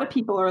a lot of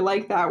people are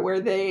like that, where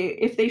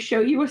if they show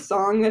you a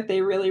song that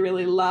they really,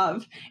 really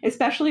love,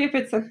 especially if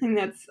it's something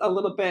that's a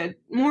little bit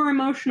more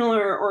emotional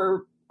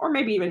or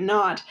maybe even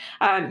not,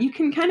 you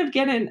can kind of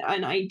get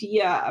an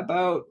idea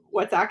about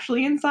what's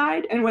actually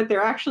inside and what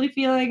they're actually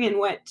feeling and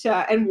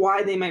and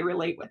why they might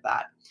relate with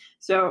that.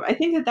 So I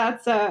think that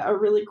that's a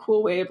really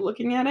cool way of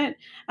looking at it.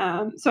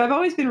 So I've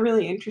always been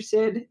really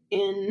interested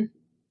in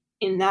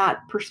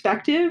that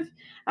perspective,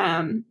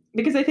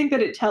 because I think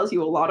that it tells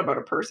you a lot about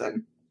a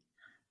person.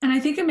 And I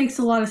think it makes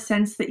a lot of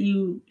sense that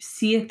you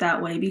see it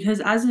that way, because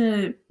as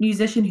a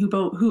musician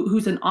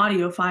who's an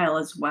audiophile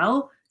as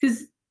well,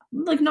 because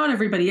like not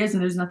everybody is,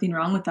 and there's nothing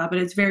wrong with that, but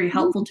it's very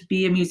helpful to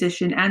be a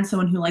musician and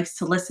someone who likes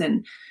to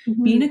listen.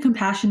 Being Mhm. a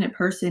compassionate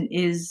person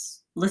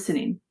is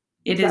listening.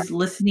 It is Exactly.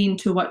 listening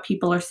to what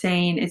people are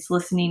saying. It's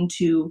listening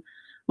to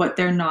what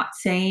they're not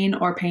saying,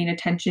 or paying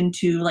attention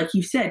to, like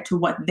you said, to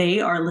what they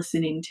are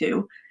listening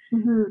to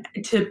Mhm.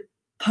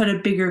 put a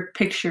bigger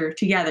picture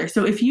together.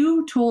 So if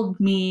you told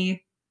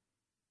me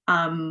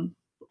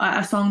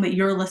a song that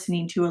you're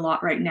listening to a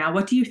lot right now,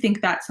 what do you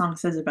think that song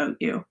says about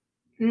you?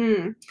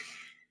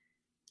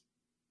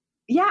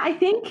 Yeah, I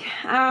think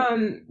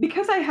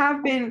because I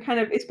have been kind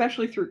of,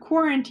 especially through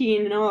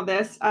quarantine and all of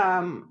this,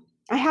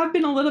 I have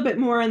been a little bit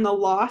more on the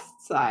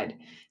lost side.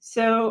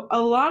 So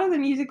a lot of the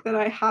music that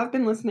I have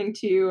been listening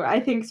to, I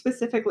think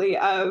specifically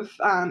of,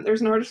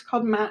 there's an artist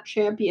called Matt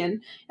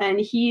Champion, and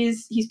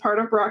he's part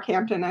of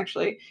Brockhampton,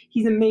 actually.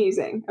 He's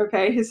amazing,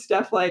 okay? His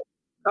stuff, like,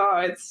 oh,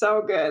 it's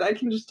so good. I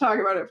can just talk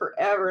about it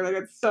forever, and I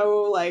get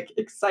so, like,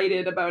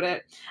 excited about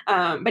it.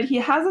 But he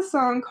has a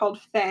song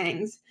called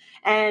Fangs,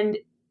 and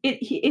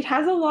it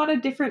has a lot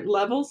of different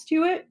levels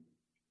to it,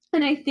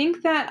 and I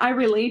think that I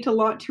relate a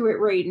lot to it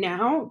right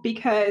now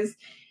because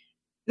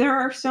there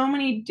are so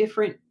many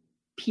different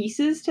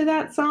pieces to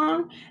that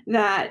song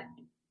that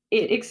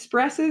it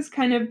expresses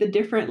kind of the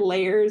different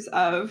layers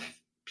of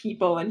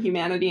people and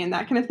humanity and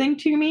that kind of thing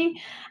to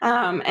me.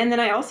 And then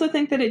I also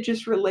think that it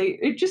just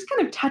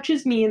kind of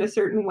touches me in a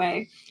certain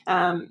way.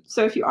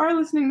 So if you are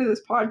listening to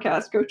this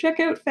podcast, go check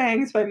out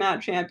Fangs by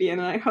Matt Champion,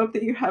 and I hope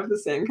that you have the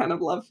same kind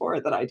of love for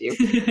it that I do.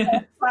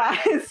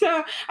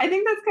 So I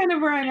think that's kind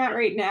of where I'm at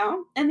right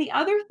now. And the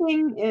other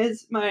thing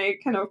is my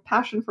kind of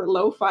passion for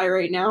lo-fi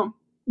right now.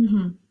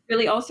 Mm-hmm.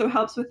 Really also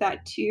helps with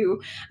that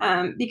too,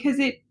 because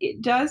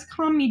it does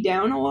calm me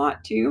down a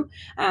lot too,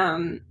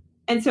 and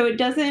so it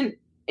doesn't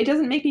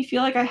make me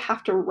feel like I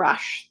have to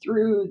rush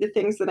through the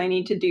things that I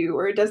need to do,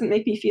 or it doesn't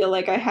make me feel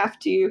like I have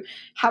to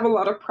have a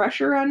lot of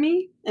pressure on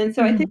me. And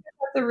so I think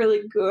that's a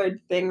really good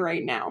thing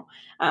right now.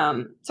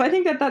 So I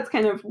think that that's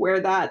kind of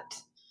what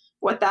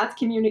that's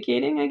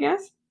communicating, I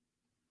guess.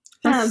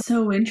 That's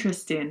so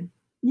interesting.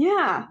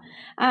 Yeah.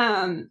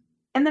 And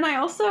then I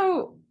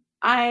also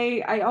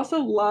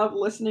love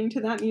listening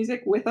to that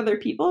music with other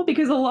people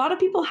because a lot of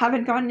people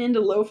haven't gotten into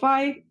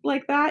lo-fi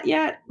like that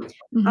yet.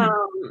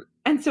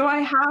 And so I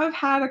have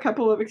had a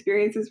couple of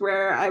experiences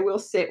where I will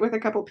sit with a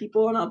couple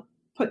people and I'll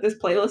put this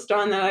playlist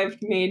on that I've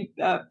made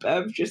up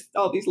of just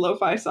all these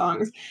lo-fi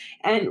songs,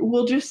 and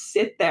we'll just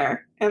sit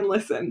there and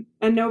listen,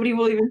 and nobody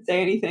will even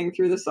say anything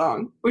through the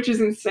song, which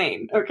is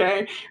insane.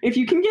 Okay, if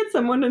you can get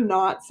someone to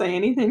not say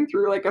anything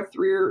through like a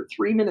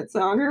 3 minute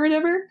song or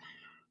whatever,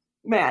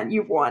 man,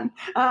 you've won.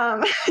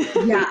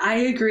 Yeah,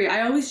 I agree.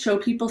 I always show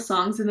people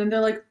songs and then they're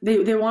like,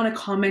 they want to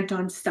comment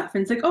on stuff.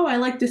 And it's like, oh, I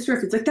like this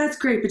riff. It's like, that's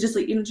great. But just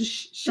like,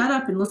 just shut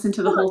up and listen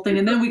to the whole thing.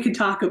 And then we could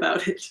talk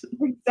about it.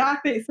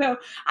 Exactly. So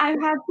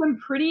I've had some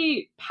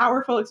pretty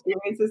powerful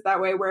experiences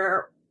that way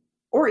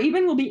or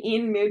even we'll be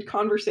in mid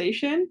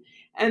conversation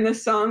and the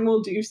song will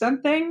do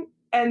something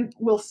and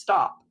we'll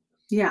stop.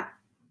 Yeah.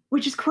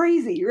 Which is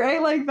crazy, right?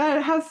 Like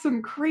that has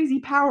some crazy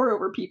power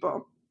over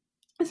people.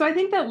 So I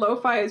think that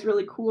lo-fi is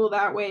really cool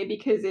that way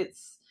because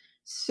it's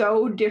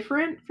so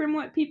different from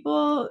what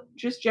people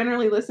just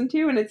generally listen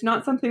to, and it's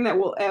not something that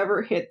will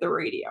ever hit the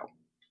radio.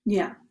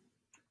 Yeah.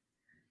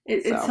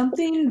 It's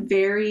something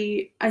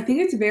I think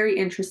it's very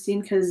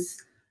interesting because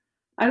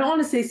I don't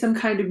want to say some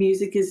kind of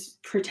music is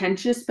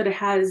pretentious, but it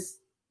has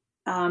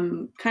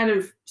kind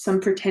of some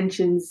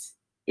pretensions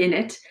in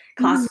it.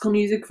 Classical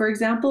music, for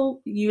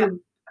example,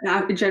 you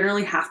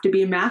generally have to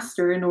be a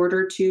master in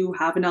order to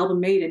have an album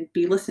made and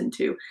be listened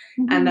to.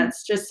 And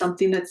that's just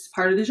something that's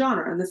part of the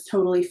genre, and that's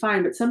totally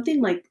fine. But something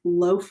like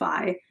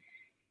lo-fi,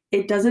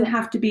 it doesn't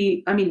have to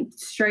be, I mean,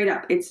 straight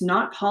up, it's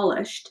not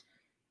polished.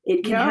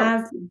 It can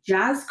have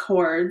jazz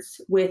chords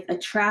with a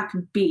track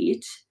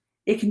beat.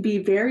 It can be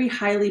very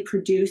highly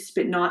produced,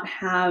 but not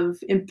have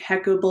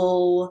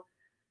impeccable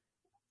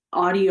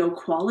audio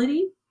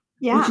quality.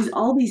 Yeah. Which is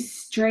all these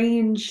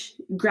strange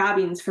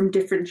grabbings from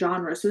different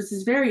genres. So it's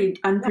this very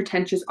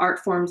unpretentious art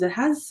forms that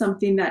has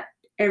something that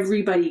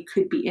everybody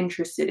could be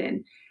interested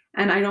in.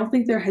 And I don't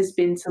think there has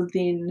been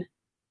something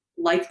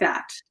like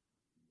that.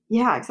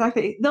 Yeah,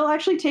 exactly. They'll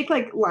actually take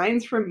like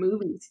lines from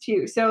movies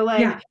too. So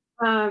like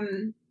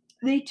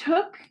they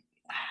took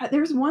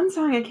there's one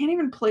song, I can't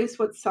even place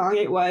what song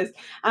it was,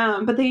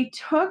 but they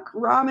took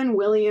Robin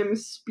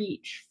Williams'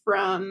 speech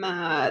from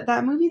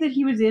that movie that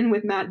he was in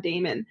with Matt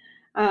Damon.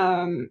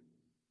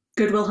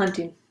 Good Will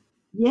Hunting.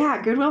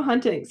 Yeah, Good Will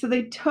Hunting. So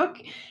they took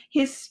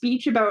his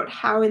speech about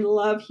how in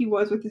love he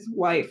was with his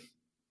wife,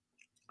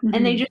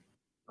 and they just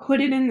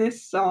put it in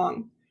this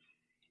song.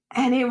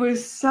 And it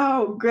was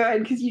so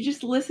good because you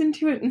just listen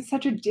to it in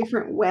such a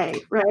different way,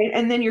 right?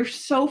 And then you're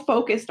so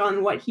focused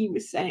on what he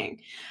was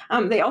saying.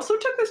 They also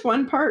took this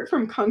one part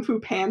from Kung Fu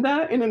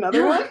Panda in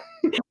another one.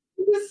 It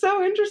was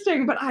so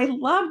interesting, but I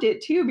loved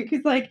it too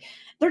because like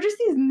they're just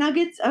these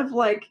nuggets of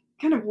like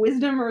kind of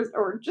wisdom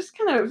or just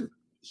kind of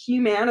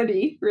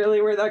humanity,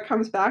 really, where that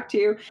comes back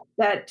to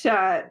that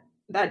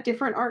that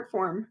different art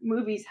form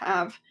movies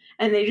have,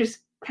 and they just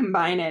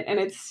combine it, and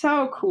it's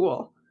so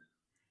cool.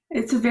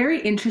 It's a very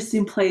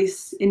interesting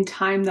place in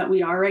time that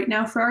we are right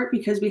now for art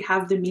because we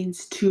have the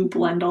means to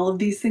blend all of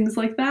these things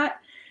like that.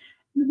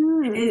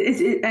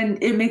 And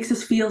it makes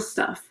us feel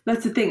stuff.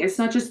 That's the thing. It's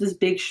not just this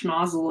big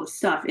schmozzle of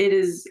stuff. It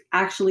is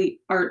actually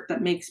art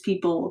that makes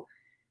people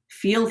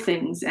feel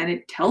things, and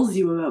it tells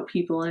you about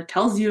people, and it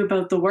tells you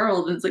about the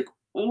world. And it's like,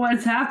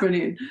 what's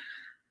happening?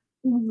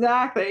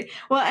 Exactly.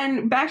 Well,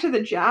 and back to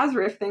the jazz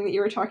riff thing that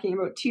you were talking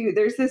about too.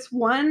 There's this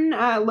one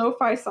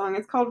lo-fi song.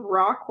 It's called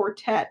Raw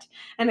Quartet,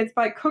 and it's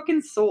by Cook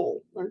and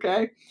Soul.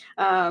 Okay,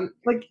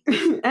 like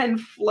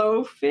and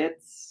Flow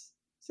Fits,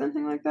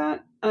 something like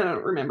that. I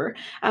don't remember.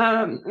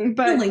 You'll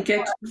But link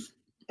it.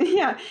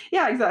 yeah,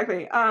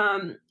 exactly.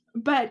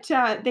 But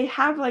they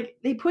have like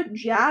they put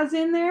jazz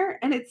in there,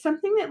 and it's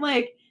something that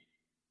like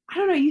I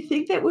don't know, you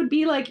think that would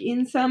be, like,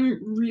 in some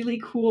really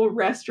cool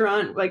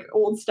restaurant, like,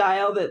 old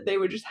style that they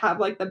would just have,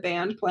 like, the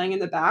band playing in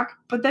the back,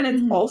 but then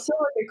it's Mhm. also,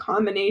 like, a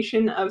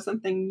combination of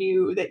something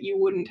new that you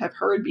wouldn't have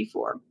heard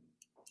before.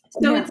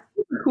 So Yeah. it's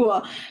super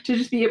cool to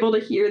just be able to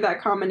hear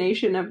that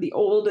combination of the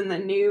old and the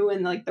new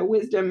and, like, the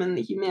wisdom and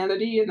the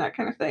humanity and that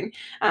kind of thing.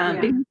 Yeah.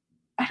 Because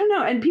I don't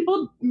know, and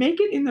people make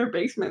it in their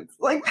basements,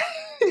 like,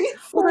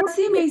 it's Well, so that's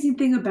the amazing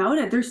thing about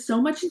it. There's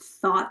so much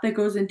thought that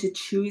goes into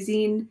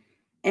choosing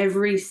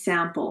every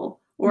sample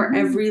or Mhm.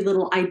 every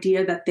little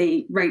idea that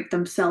they write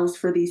themselves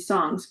for these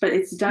songs, but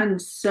it's done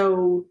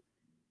so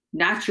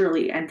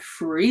naturally and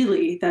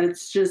freely that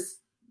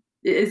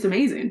it's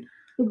amazing.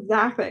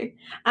 Exactly.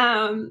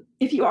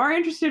 If you are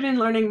interested in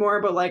learning more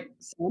about like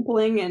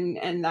sampling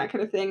and that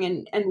kind of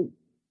thing and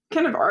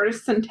kind of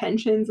artists'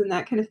 intentions and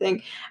that kind of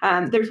thing,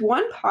 there's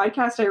one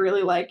podcast I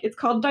really like. It's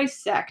called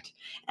Dissect,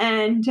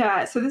 and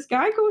so this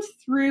guy goes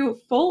through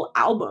full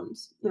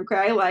albums.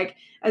 Okay, like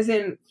as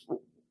in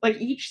like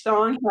each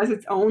song has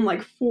its own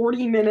like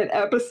 40-minute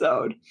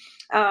episode.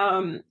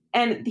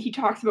 And he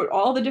talks about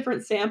all the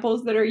different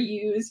samples that are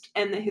used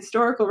and the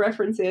historical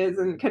references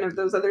and kind of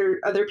those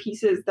other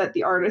pieces that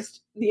the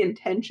artist the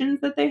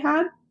intentions that they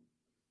had.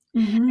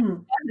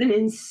 Mhm. That's an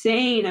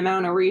insane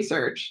amount of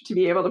research to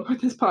be able to put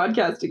this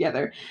podcast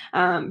together.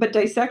 But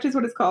Dissect is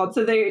what it's called.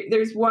 So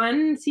there's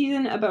one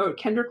season about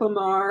Kendrick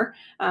Lamar,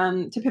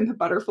 To Pimp a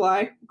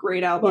Butterfly,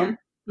 great Yeah. album.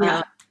 Uh,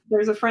 Yeah.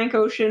 there's a Frank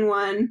Ocean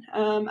one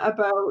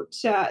about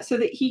so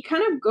that he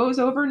kind of goes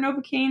over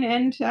Novocaine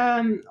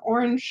and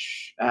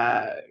Orange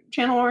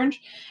Channel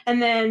Orange,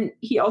 and then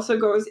he also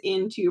goes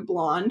into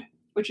Blonde,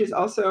 which is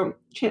also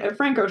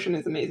Frank Ocean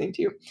is amazing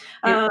too.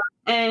 Yeah.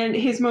 And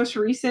his most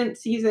recent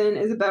season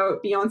is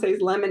about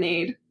Beyonce's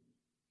Lemonade.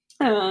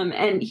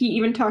 And he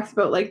even talks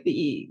about like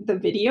the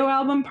video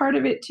album part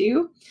of it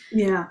too.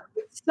 Yeah.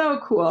 It's so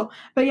cool.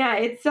 But yeah,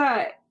 it's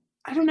I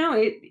don't know,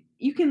 it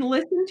you can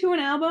listen to an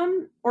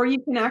album or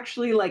you can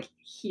actually like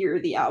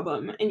hear the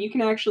album and you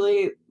can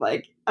actually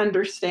like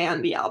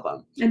understand the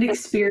album. And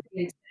experience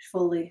it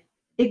fully.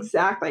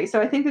 Exactly.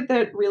 So I think that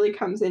that really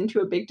comes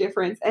into a big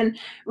difference, and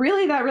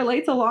really that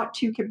relates a lot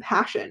to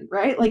compassion,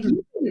 right? Like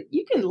Mhm.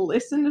 you can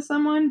listen to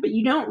someone, but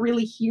you don't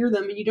really hear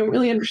them, and you don't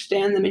really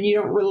understand them, and you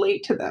don't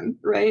relate to them,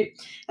 right?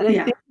 And I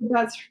Yeah. think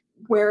that's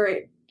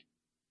where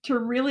to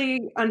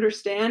really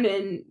understand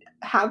and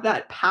have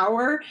that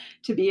power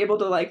to be able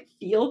to like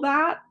feel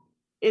that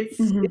it's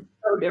Mhm.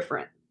 so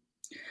different.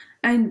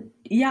 And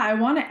yeah, I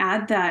want to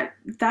add that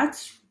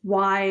that's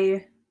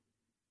why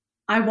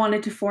I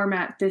wanted to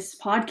format this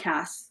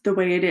podcast the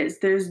way it is.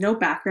 There's no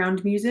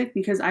background music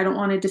because I don't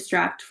want to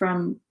distract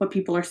from what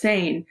people are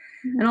saying.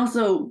 Mhm. And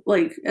also,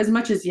 like, as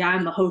much as, yeah,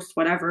 I'm the host,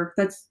 whatever,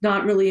 that's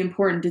not really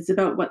important. It's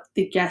about what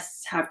the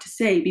guests have to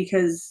say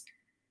because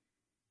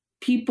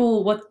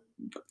what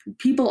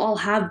people all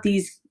have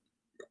these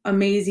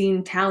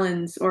amazing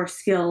talents or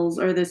skills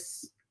or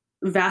this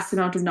vast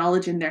amount of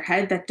knowledge in their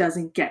head that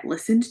doesn't get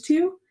listened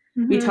to.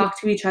 We Mhm. talk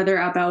to each other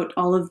about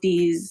all of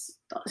these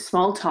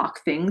small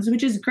talk things,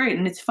 which is great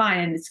and it's fine.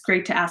 And it's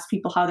great to ask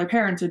people how their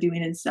parents are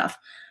doing and stuff.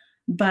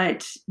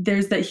 But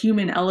there's that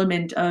human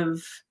element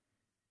of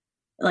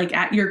like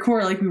at your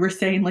core, like we were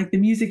saying, like the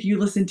music you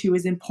listen to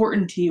is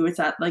important to you. It's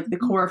at like the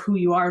core of who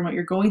you are and what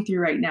you're going through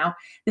right now.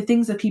 The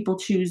things that people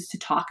choose to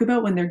talk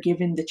about when they're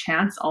given the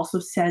chance also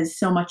says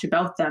so much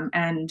about them.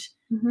 And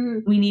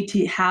Mhm. we need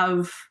to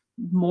have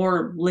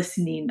more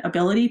listening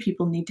ability.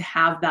 People need to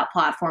have that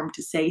platform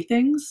to say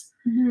things.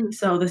 Mhm.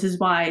 So this is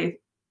why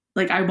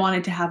like I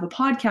wanted to have a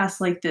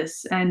podcast like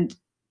this, and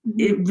Mhm.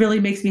 it really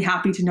makes me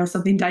happy to know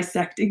something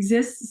Dissect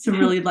exists to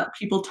really let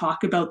people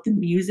talk about the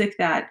music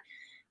that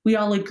we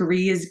all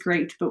agree is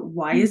great, but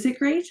why is it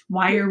great?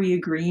 Why are we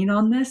agreeing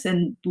on this?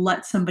 And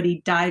let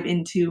somebody dive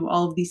into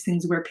all of these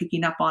things we're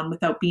picking up on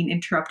without being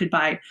interrupted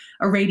by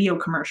a radio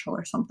commercial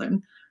or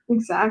something.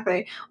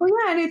 Exactly. Well,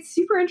 yeah, and it's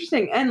super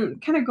interesting. And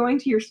kind of going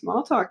to your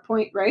small talk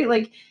point, right?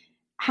 Like,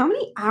 how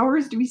many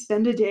hours do we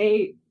spend a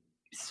day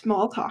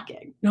small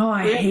talking? No,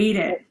 I Right? hate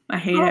it. I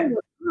hate Oh it.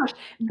 my gosh.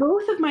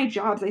 Both of my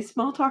jobs, I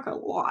small talk a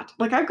lot.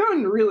 Like, I've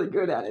gotten really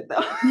good at it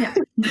though. Yeah.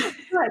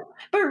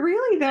 But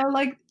really, though,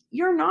 like,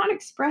 you're not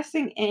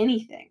expressing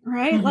anything,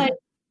 right? Like, Mhm.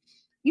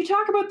 you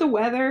talk about the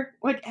weather,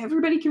 like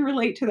everybody can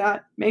relate to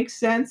that. Makes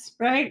sense,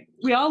 right?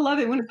 We all love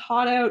it when it's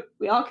hot out.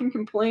 We all can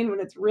complain when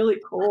it's really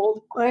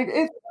cold. Like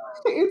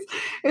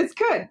it's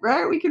good,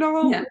 right? We can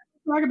all Yeah.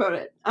 talk about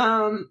it.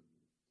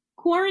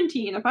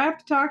 Quarantine. If I have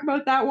to talk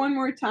about that one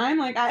more time,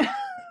 like I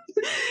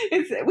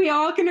We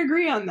all can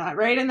agree on that,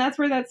 right? And that's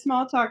where that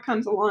small talk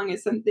comes along.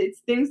 It's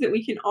things that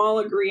we can all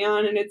agree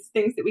on, and it's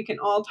things that we can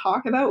all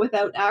talk about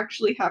without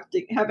actually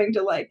having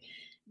to like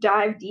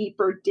dive deep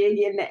or dig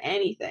into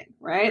anything,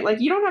 right?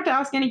 Like you don't have to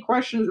ask any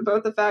questions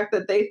about the fact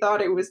that they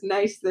thought it was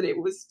nice that it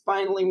was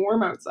finally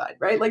warm outside,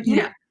 right? Like you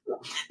know, Yeah.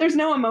 there's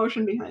no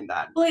emotion behind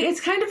that. Well,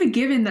 it's kind of a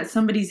given that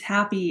somebody's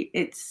happy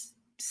it's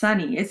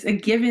sunny. It's a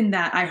given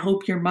that I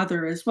hope your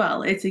mother as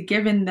well. It's a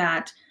given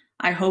that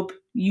I hope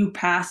you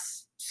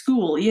pass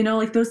school. You know,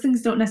 like those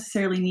things don't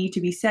necessarily need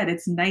to be said.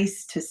 It's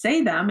nice to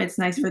say them. It's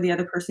nice for the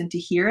other person to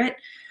hear it.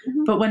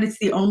 Mhm. But when it's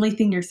the only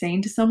thing you're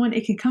saying to someone,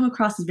 it can come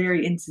across as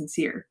very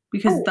insincere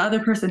because Oh, the other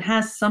person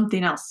has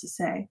something else to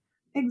say.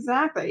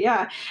 exactly.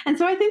 Yeah. And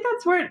so I think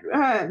that's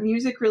what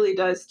music really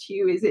does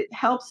too, is it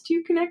helps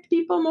to connect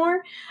people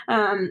more.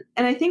 And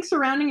I think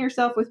surrounding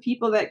yourself with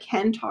people that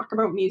can talk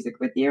about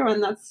music with you,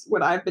 and that's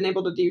what I've been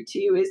able to do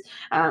too, is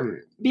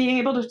being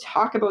able to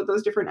talk about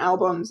those different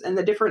albums and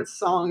the different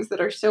songs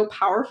that are so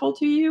powerful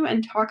to you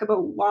and talk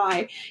about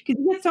why, because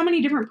you get so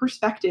many different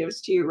perspectives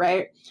too,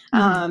 right? Mhm.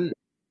 Um,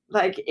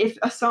 like if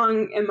a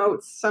song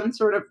emotes some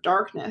sort of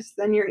darkness,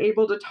 then you're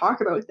able to talk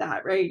about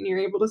that, right? And you're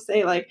able to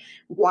say like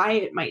why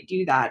it might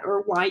do that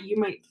or why you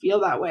might feel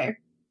that way.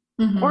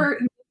 Mhm. Or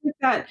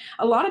that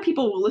a lot of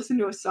people will listen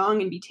to a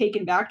song and be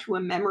taken back to a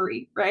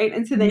memory, right?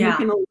 And so then you Yeah.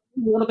 can learn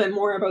a little bit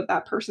more about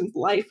that person's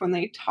life when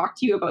they talk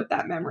to you about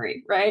that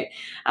memory, right?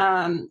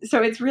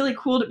 So it's really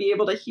cool to be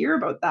able to hear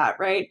about that,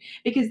 right?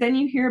 Because then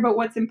you hear about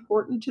what's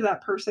important to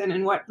that person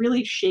and what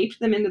really shaped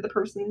them into the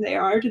person they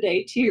are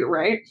today, too,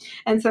 right?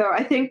 And so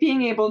I think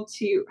being able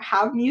to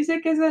have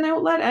music as an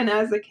outlet and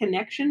as a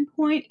connection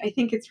point, I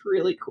think it's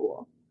really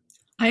cool.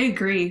 I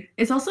agree.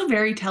 It's also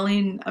very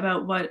telling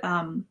about what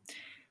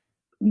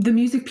the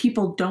music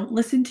people don't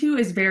listen to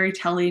is very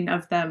telling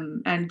of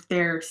them and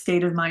their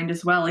state of mind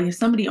as well. Like if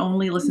somebody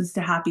only listens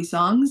to happy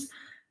songs,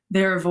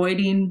 they're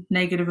avoiding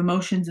negative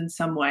emotions in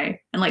some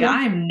way. And like Yeah.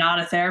 I'm not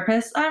a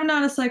therapist, I'm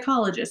not a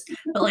psychologist,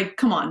 but like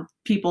come on,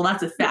 people,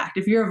 that's a Yeah. fact.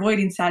 If you're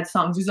avoiding sad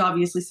songs, there's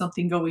obviously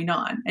something going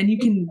on and you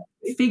can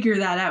Exactly. figure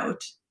that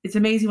out. It's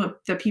amazing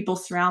what the people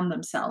surround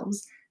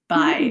themselves Mhm.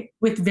 by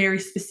with very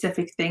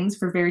specific things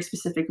for very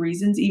specific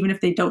reasons, even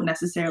if they don't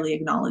necessarily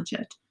acknowledge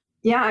it.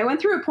 Yeah, I went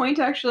through a point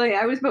actually,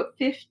 I was about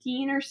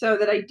 15 or so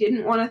that I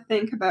didn't wanna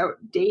think about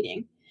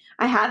dating.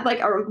 I had, like,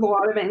 a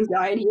lot of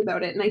anxiety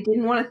about it, and I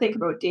didn't wanna think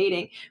about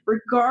dating,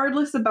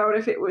 regardless about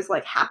if it was,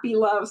 like, happy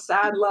love,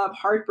 sad love,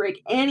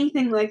 heartbreak,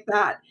 anything like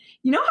that.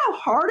 You know how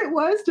hard it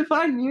was to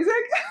find music?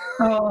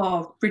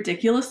 Oh,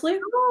 ridiculously?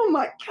 Oh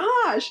my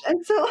gosh,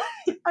 and so,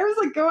 I was,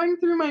 like, going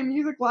through my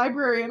music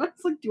library, and I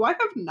was like, "Do I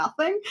have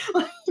nothing?"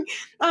 Like,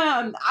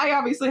 I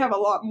obviously have a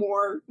lot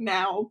more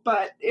now,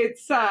 but it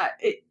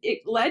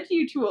led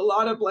you to a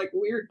lot of, like,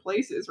 weird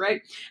places,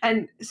 right?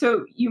 And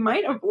so you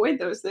might avoid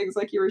those things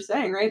like you were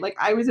saying, right? Like,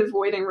 I was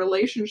avoiding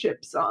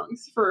relationship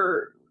songs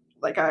for,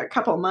 like, a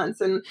couple months,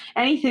 and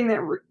anything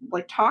that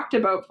like, talked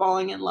about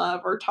falling in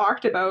love or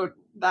talked about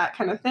that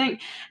kind of thing,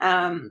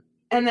 um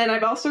and then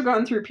I've also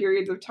gone through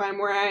periods of time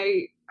where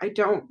I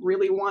don't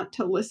really want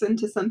to listen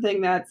to something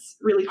that's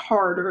really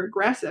hard or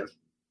aggressive,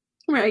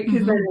 right?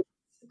 Because then Mhm.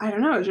 I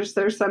don't know, just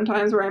there's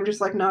sometimes where I'm just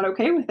like not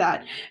okay with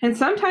that. And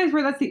sometimes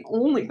where that's the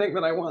only thing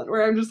that I want,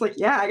 where I'm just like,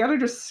 yeah, I gotta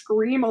just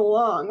scream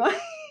along.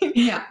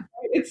 Yeah.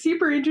 It's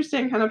super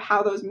interesting kind of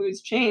how those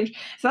moods change.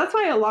 So that's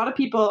why a lot of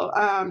people,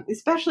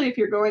 especially if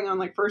you're going on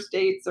like first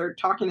dates or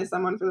talking to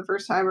someone for the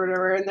first time or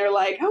whatever, and they're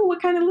like, oh,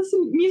 what kind of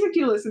music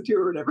do you listen to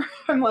or whatever?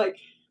 I'm like,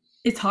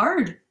 It's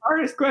hard.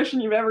 hardest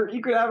question you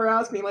could ever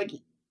ask me. Like,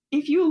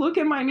 if you look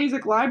at my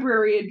music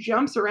library, it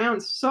jumps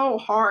around so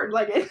hard.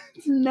 Like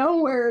it's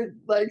nowhere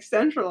like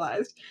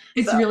centralized.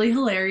 It's So really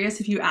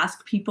hilarious if you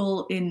ask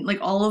people in like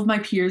all of my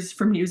peers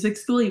from music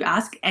school, you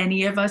ask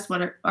any of us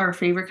what our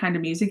favorite kind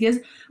of music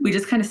is, we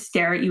just kind of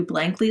stare at you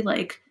blankly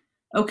like,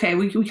 okay,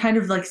 we kind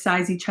of like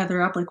size each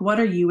other up. Like, what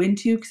are you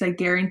into? Because I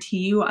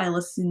guarantee you I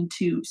listen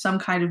to some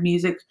kind of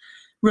music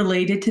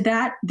related to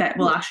that that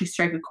will actually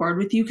strike a chord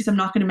with you because I'm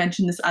not going to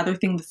mention this other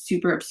thing that's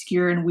super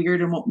obscure and weird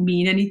and won't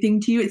mean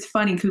anything to you. It's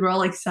funny because we're all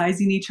like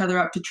sizing each other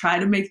up to try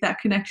to make that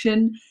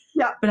connection,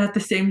 yeah, but at the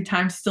same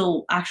time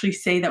still actually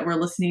say that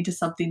we're listening to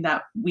something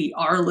that we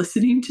are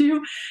listening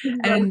to.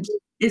 And exactly,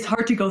 it's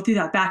hard to go through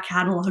that back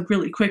catalog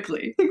really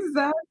quickly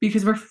exactly.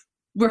 because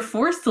we're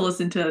forced to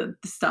listen to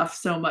the stuff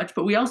so much,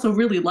 but we also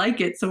really like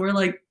it. So we're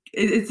like,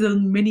 it's a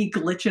mini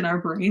glitch in our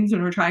brains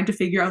when we're trying to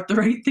figure out the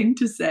right thing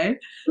to say.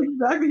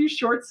 Exactly, you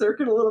short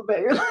circuit a little bit.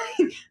 You're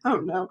like, oh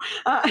no.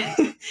 And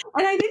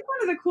I think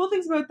one of the cool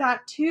things about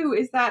that too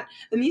is that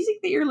the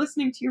music that you're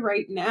listening to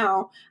right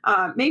now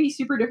may be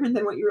super different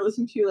than what you were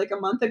listening to like a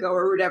month ago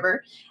or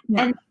whatever. And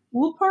Yeah. the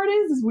cool part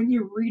is when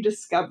you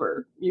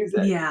rediscover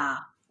music. Yeah.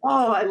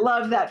 Oh, I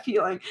love that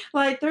feeling.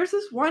 Like, there's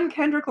this one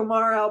Kendrick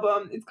Lamar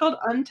album. It's called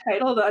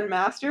Untitled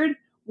Unmastered.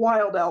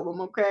 Wild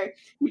album, okay?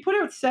 He put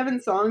out 7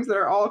 songs that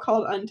are all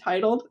called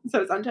Untitled.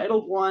 So it's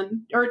Untitled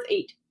 1, or it's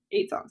 8,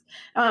 8 songs.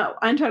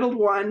 Untitled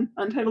 1,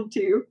 Untitled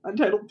 2,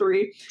 Untitled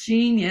 3.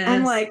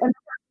 And like, Genius.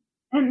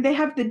 And they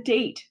have the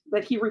date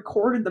that he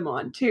recorded them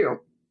on too.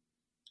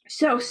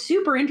 So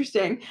super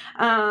interesting.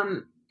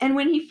 And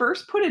when he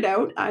first put it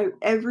out,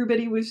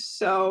 everybody was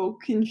so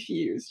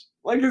confused.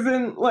 Like, as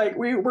in, like,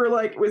 we were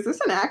like, was this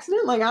an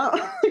accident? Like, I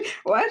don't,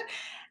 what?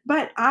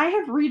 But I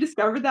have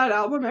rediscovered that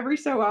album every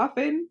so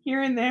often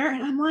here and there,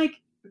 and I'm like,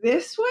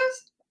 this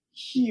was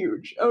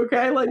huge.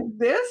 Okay, like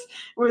this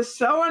was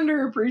so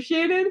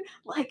underappreciated.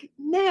 Like,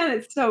 man,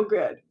 it's so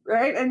good,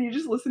 right? And you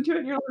just listen to it,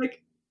 and you're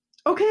like,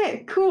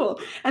 okay, cool.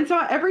 And so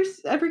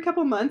every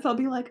couple months, I'll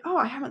be like, oh,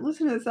 I haven't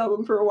listened to this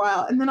album for a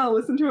while, and then I'll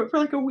listen to it for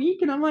like a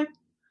week, and I'm like,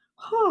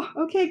 oh,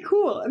 okay,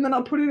 cool. And then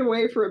I'll put it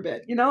away for a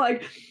bit,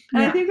 like,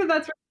 and I Yeah. think that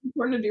that's really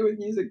important to do with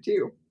music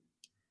too.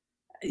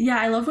 Yeah,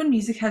 I love when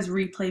music has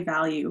replay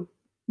value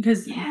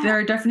because Yeah. there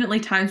are definitely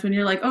times when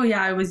you're like, oh,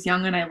 yeah, I was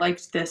young and I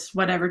liked this,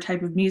 whatever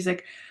type of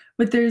music.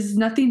 But there's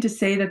nothing to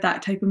say that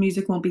that type of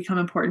music won't become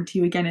important to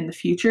you again in the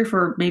future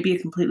for maybe a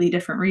completely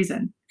different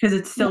reason because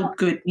it's still Yeah.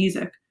 good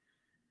music.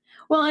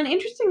 Well, and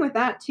interesting with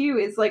that too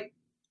is like,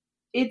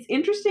 it's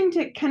interesting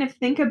to kind of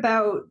think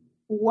about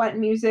what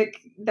music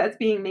that's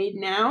being made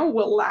now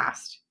will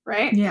last,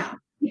 right? Yeah.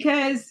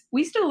 Because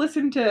we still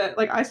listen to,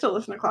 like, I still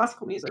listen to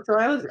classical music. So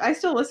I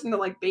still listen to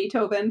like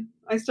Beethoven.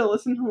 I still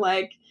listen to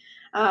like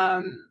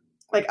a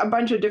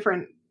bunch of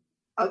different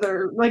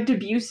other, like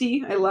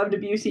Debussy. I love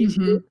Debussy too.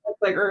 Hmm.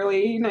 That's like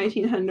early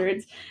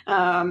 1900s.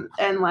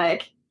 And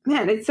like,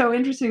 man, it's so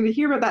interesting to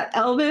hear about that.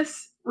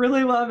 Elvis,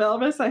 really love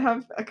Elvis. I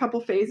have a couple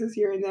phases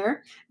here and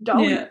there.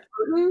 Dolly Yeah.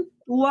 Parton,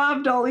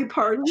 love Dolly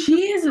Parton.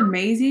 She is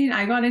amazing.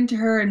 I got into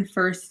her in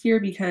first year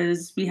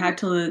because we had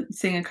to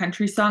sing a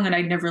country song and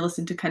I'd never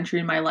listened to country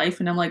in my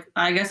life. And I'm like,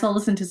 I guess I'll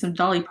listen to some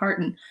Dolly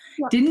Parton.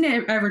 Yeah.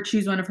 Didn't ever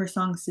choose one of her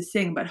songs to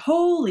sing, but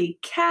holy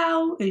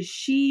cow, is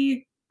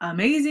she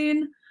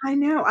amazing. I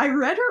know. I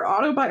read her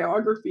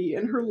autobiography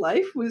and her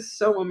life was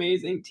so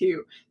amazing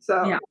too.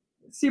 So Yeah.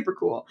 super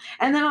cool.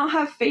 And then I'll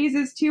have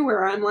phases too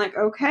where I'm like,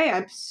 okay,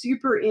 I'm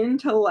super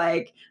into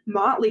like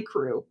Motley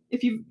Crue.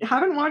 If you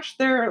haven't watched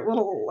their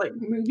little like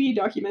movie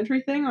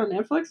documentary thing on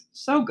Netflix,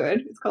 so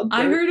good. It's called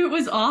I Dirt. heard it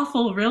was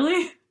awful,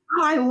 really?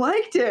 Oh, I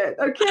liked it.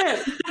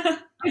 Okay.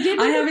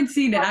 I haven't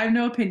seen it. I have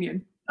no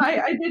opinion.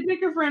 I did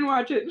make a friend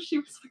watch it and she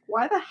was like,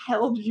 why the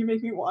hell did you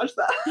make me watch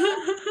that?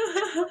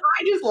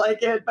 I just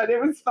like it, but it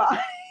was fine.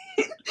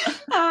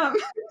 um,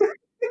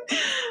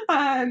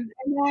 and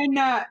then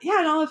yeah,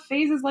 and all the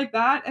phases like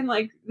that, and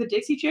like the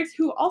Dixie Chicks,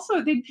 who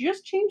also they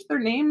just changed their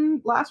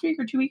name last week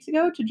or 2 weeks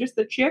ago to just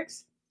the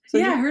Chicks. So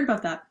yeah, just, I heard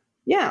about that.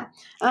 yeah.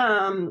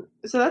 So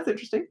that's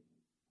interesting.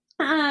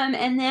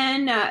 And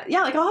then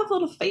yeah, like I'll have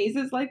little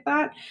phases like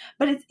that,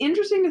 but it's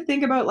interesting to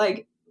think about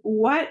like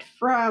what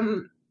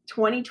from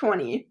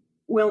 2020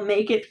 will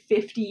make it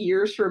 50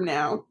 years from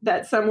now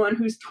that someone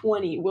who's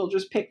 20 will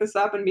just pick this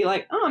up and be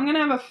like, oh, I'm gonna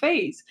have a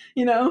phase,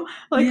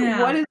 like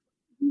Yeah. what is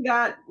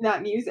that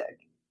music?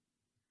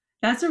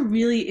 That's a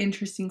really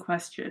interesting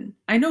question.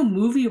 I know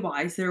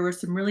movie-wise, there were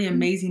some really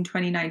amazing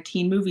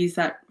 2019 movies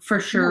that for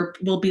sure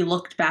will be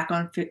looked back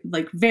on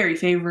like very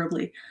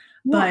favorably.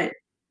 Yeah. But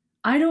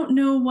I don't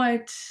know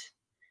what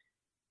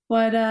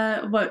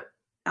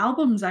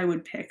albums I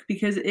would pick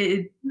because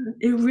it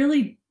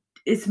really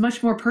it's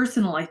much more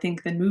personal, I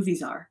think, than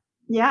movies are.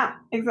 Yeah,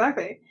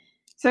 exactly.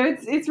 So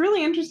it's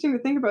really interesting to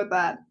think about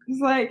that. It's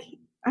like,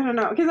 I don't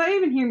know, because I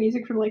even hear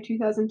music from like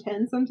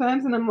 2010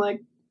 sometimes, and I'm like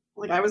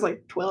I was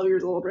like 12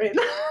 years old, right?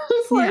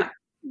 It's like,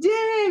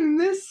 dang,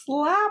 this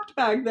slapped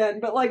back then,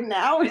 but like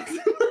now it's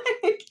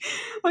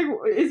like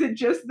is it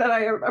just that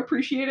I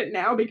appreciate it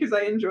now because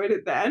I enjoyed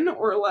it then,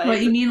 or like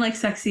What you mean, like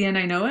Sexy and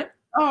I Know It?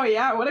 Oh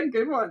yeah, what a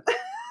good one.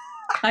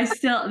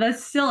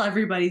 That's still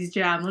everybody's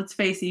jam. Let's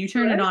face it, you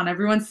turn it on,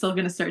 everyone's still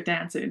gonna start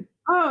dancing.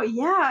 Oh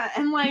yeah,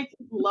 and like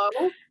Low,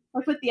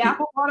 like with the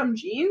apple bottom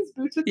jeans,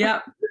 boots with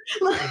Yep.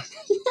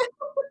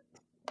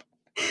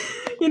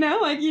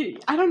 Like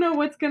I don't know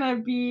what's gonna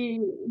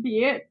be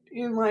it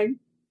in like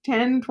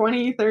 10,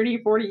 20, 30,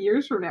 40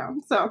 years from now.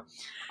 So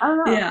I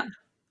don't know. Yeah.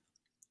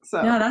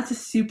 So yeah, that's a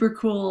super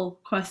cool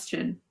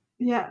question.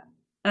 Yeah.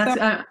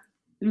 That's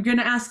we're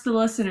gonna ask the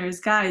listeners,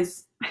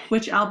 guys,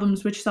 which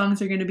albums, which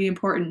songs are gonna be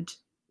important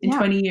in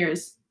 20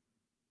 years.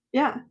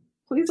 Yeah.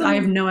 Please. So I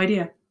have no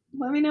idea.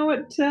 Let me know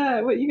what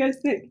you guys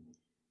think.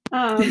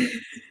 Yeah,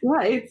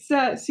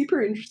 it's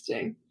super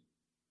interesting.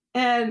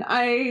 And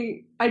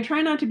I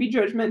try not to be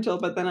judgmental,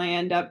 but then I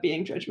end up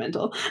being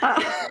judgmental.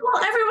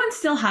 Well, everyone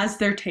still has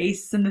their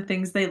tastes and the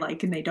things they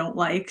like and they don't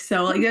like.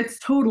 So like that's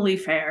totally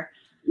fair.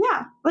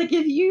 Yeah. Like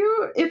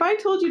if I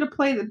told you to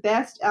play the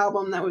best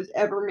album that was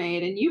ever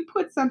made and you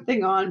put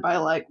something on by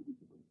like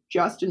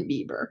Justin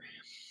Bieber,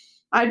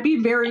 I'd be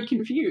very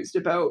confused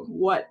about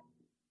what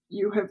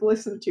you have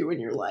listened to in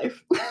your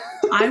life.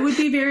 I would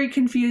be very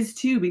confused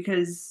too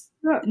because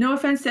no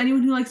offense to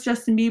anyone who likes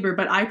Justin Bieber,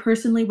 but I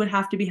personally would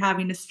have to be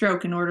having a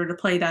stroke in order to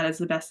play that as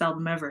the best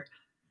album ever.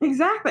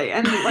 Exactly.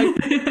 And like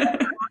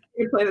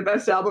you play the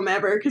best album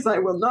ever because I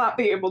will not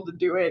be able to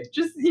do it.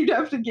 Just you'd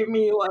have to give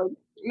me like,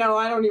 no,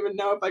 I don't even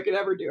know if I could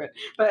ever do it.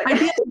 But I'd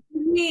be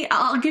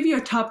I'll give you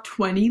a top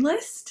 20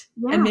 list,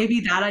 and Yeah, maybe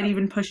that I'd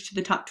even push to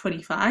the top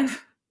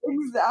 25.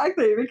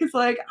 exactly. Because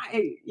like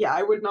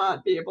I would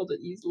not be able to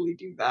easily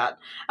do that.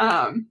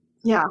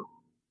 Yeah, And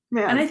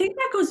I man. think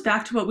that goes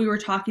back to what we were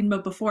talking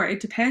about before. It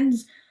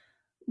depends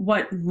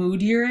what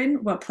mood you're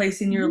in, what place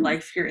in your Mhm.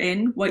 life you're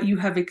in, what you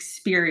have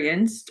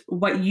experienced,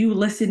 what you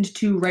listened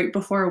to right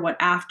before, what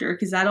after,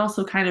 because that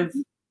also kind of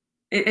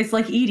it's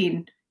like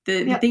eating.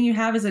 The Yeah, thing you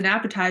have as an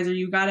appetizer,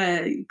 you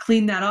gotta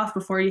clean that off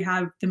before you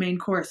have the main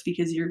course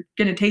because you're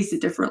gonna taste it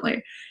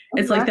differently.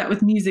 It's like that exactly.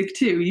 with music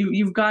too.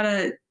 You've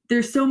gotta.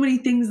 There's so many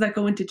things that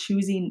go into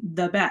choosing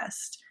the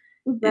best.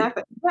 It's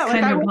Exactly. Yeah,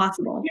 like kind I of went to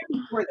impossible. the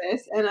gym before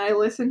this and I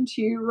listened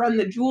to Run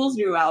the Jewels'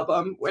 new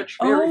album, which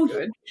very Oh,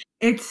 good.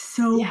 it's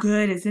so Yeah,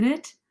 good, isn't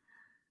it?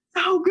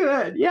 so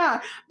good.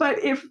 Yeah.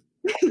 But if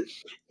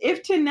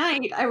if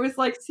tonight I was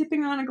like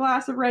sipping on a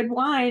glass of red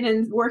wine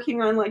and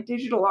working on like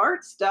digital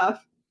art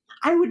stuff,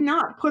 I would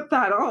not put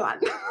that on.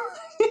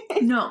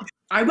 No,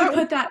 I would That would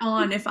put that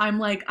on if I'm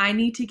like, I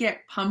need to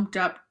get pumped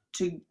up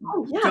to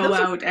oh yeah, go those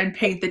are out and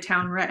paint the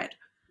town red.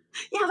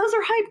 yeah, those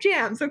are hype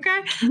jams,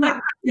 okay?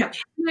 Like Yeah,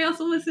 yeah. I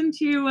also listened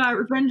to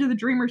Revenge of the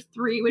Dreamers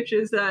 3, which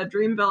is a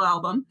Dreamville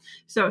album.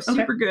 So Okay.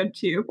 super good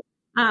too.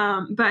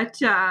 But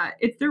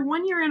it's their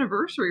 1 year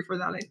anniversary for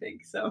that, I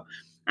think. So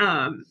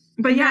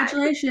but yeah,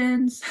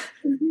 Congratulations.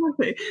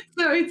 exactly.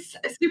 So it's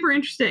super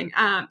interesting.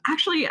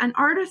 Actually, an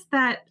artist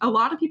that a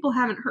lot of people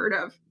haven't heard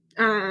of,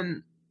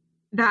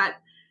 that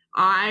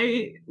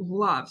I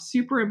love,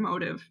 super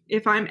emotive.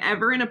 If I'm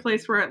ever in a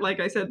place where, like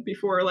I said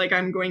before, like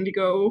I'm going to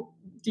go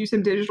do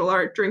some digital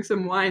art, drink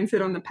some wine,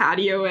 sit on the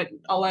patio at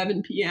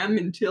 11 p.m.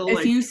 until If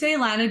like, you say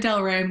Lana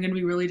Del Rey, I'm going to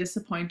be really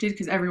disappointed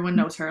because everyone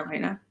knows her,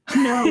 Alayna.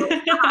 no,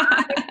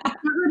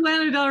 discovered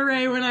Lana Del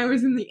Rey when I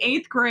was in the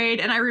 8th grade,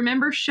 and I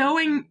remember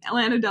showing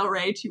Lana Del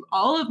Rey to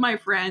all of my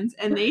friends,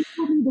 and they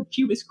told me that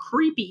she was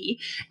creepy.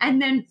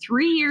 And then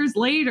 3 years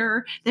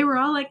later, they were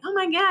all like, "Oh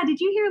my god, did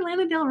you hear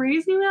Lana Del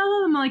Rey's new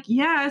album?" I'm like,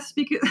 "Yes,"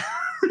 because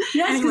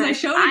Yes, because I anyway,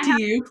 showed it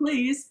to you,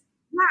 please.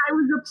 yeah, I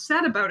was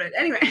upset about it.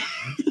 Anyway,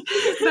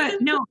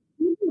 but no,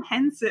 Keaton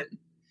Henson.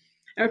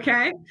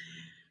 Okay,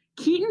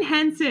 Keaton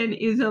Henson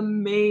is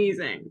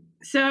amazing.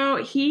 So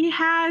he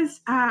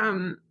has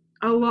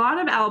a lot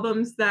of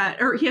albums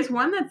that, or he has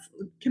one that's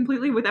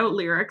completely without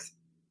lyrics,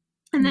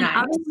 and then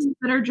other Nice. ones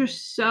that are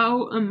just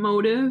so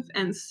emotive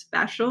and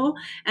special.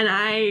 And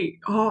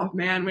oh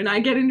man, when I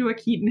get into a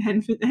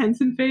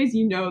Henson phase,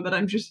 you know that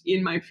I'm just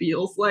in my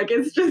feels. Like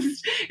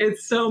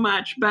it's so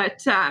much.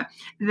 But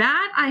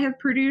that I have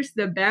produced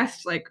the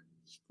best, like,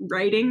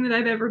 writing that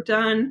I've ever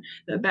done,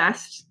 the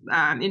best,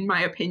 in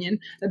my opinion,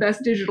 the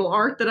best digital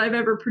art that I've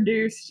ever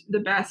produced, the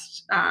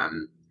best,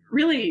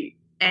 really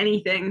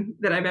anything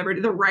that I've ever,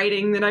 the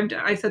writing that I've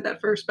done. I said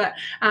that first, but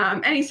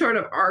any sort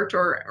of art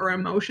or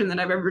emotion that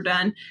I've ever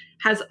done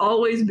has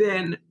always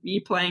been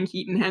me playing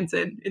Keaton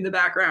Henson in the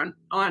background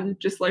on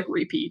just like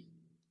repeat.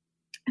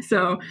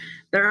 So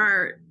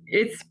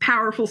it's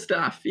powerful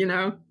stuff, you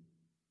know?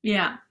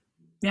 Yeah.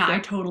 Yeah, So, I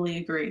totally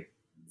agree.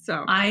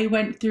 so. I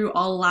went through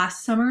all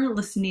last summer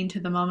listening to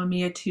the Mamma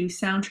Mia 2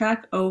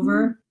 soundtrack Mm,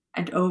 over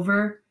and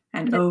over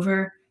and yeah.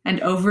 over and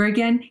over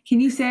again. Can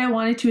you say I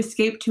wanted to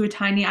escape to a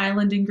tiny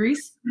island in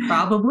Greece?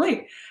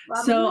 Probably.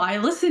 So Probably. I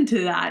listened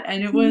to that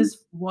and it Mhm,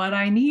 was what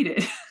I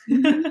needed.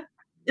 mhm.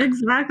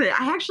 Exactly.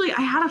 I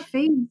had a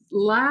phase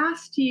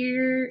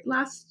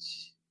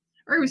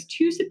or it was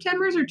 2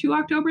 Septembers or 2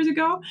 Octobers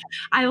ago.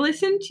 I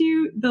listened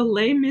to the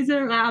Les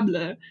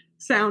Miserables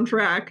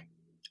soundtrack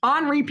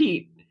on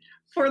repeat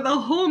for the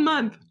whole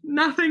month.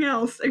 Nothing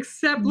else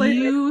except Les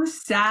Mis. You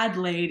sad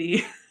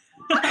lady.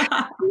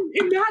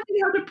 Imagine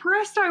how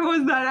depressed I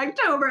was that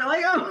October.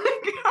 Like, oh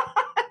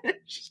my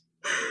gosh.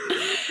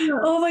 Yeah.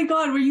 Oh my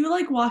God. Were you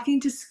like walking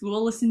to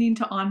school listening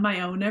to On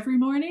My Own every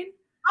morning?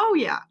 Oh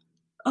yeah.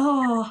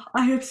 Oh,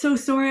 I am so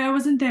sorry I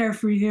wasn't there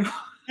for you.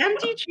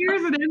 Empty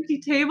chairs and empty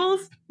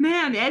tables.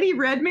 Man, Eddie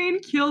Redmayne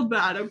killed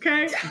that,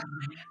 okay?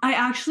 I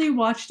actually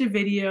watched a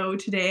video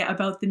today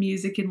about the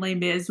music in Les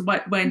Mis,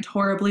 what went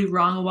horribly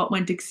wrong and what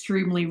went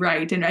extremely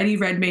right. And Eddie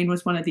Redmayne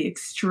was one of the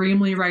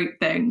extremely right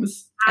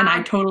things. And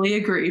I totally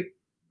agree.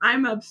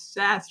 I'm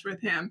obsessed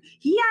with him.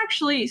 He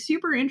actually,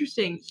 super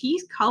interesting,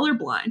 he's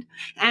colorblind,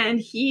 and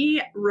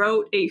he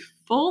wrote a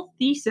full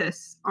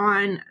thesis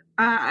on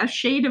a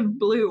shade of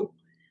blue.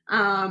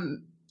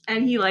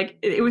 And he, like,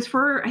 it was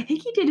for, I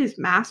think he did his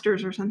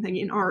master's or something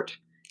in art.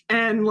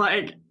 And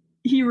like,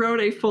 he wrote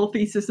a full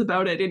thesis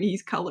about it, and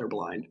he's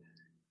colorblind.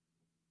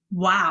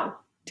 Wow. I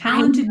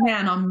Talented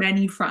man on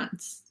many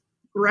fronts.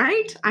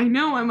 Right? I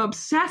know, I'm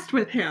obsessed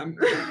with him.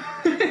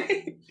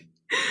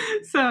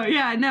 So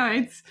yeah,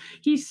 no,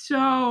 he's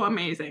so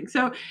amazing.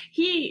 So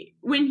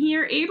when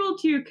you're able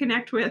to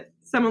connect with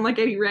someone like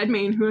Eddie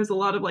Redmayne, who has a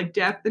lot of like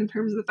depth in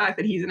terms of the fact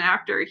that he's an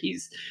actor,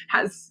 he's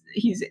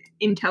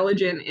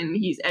intelligent and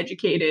he's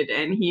educated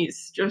and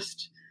he's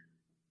just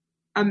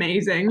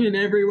amazing in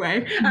every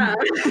way.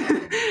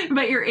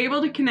 But you're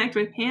able to connect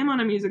with him on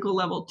a musical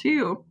level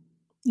too.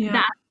 Yeah.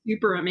 That's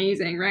super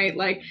amazing, right?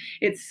 Like,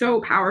 it's so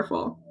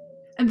powerful.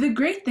 And the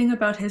great thing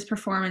about his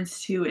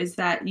performance too is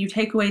that you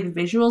take away the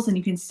visuals and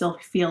you can still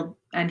feel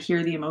and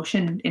hear the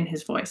emotion in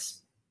his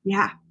voice.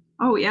 Yeah.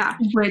 Oh, yeah.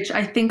 Which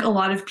I think a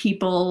lot of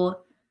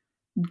people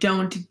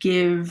don't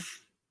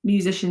give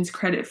musicians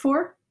credit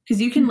for,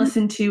 because you can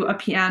listen to a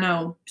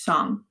piano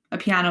song, a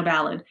piano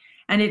ballad,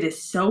 and it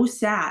is so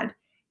sad,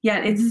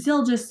 yet it's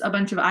still just a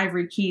bunch of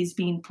ivory keys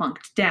being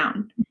plunked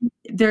down.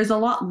 There's a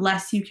lot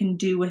less you can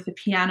do with the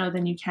piano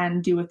than you can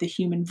do with the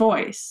human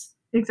voice.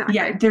 Exactly.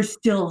 Yeah, there's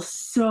still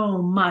so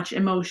much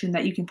emotion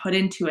that you can put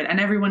into it, and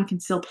everyone can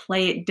still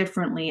play it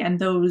differently. And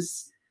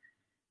those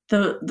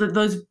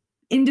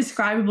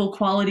indescribable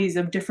qualities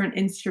of different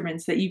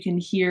instruments that you can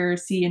hear,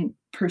 see, and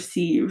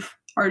perceive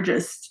are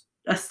just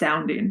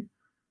astounding.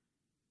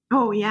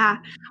 Oh, yeah.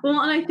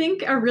 Well, and I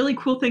think a really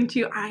cool thing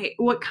too,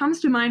 what comes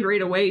to mind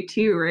right away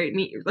too, right?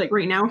 Like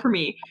right now for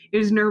me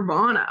is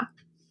Nirvana.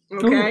 Oh,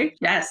 Okay.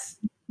 yes.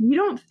 You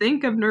don't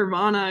think of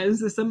Nirvana as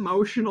this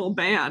emotional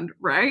band,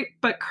 right?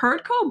 But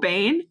Kurt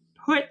Cobain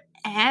put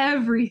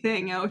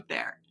everything out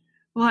there.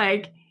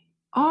 Like,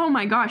 oh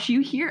my gosh,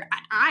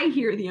 I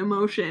hear the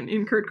emotion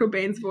in Kurt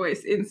Cobain's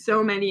voice in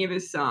so many of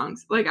his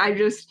songs. Like,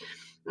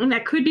 and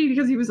that could be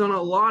because he was on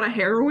a lot of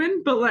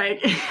heroin, but like,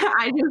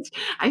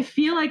 I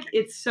feel like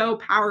it's so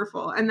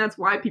powerful, and that's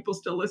why people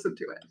still listen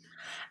to it.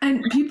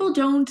 And people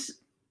don't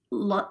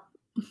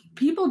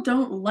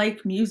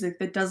like music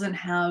that doesn't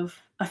have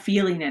a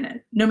feeling in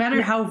it. No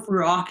matter how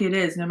rock it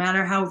is, no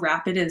matter how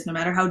rap it is, no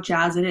matter how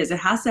jazz it is, it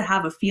has to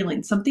have a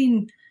feeling.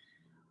 Something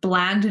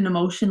bland and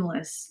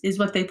emotionless is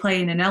what they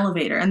play in an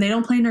elevator, and they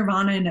don't play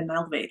Nirvana in an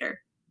elevator.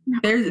 No.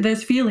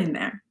 There's feeling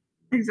there.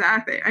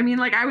 Exactly. I mean,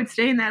 like, I would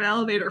stay in that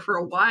elevator for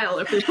a while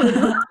if they played.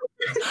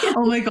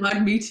 Oh my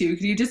God, me too.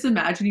 Can you just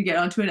imagine you get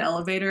onto an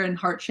elevator and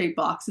Heart-Shaped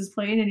Box is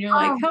playing and you're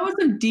like, how about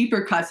some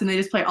deeper cuts? And they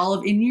just play all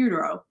of In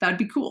Utero. That'd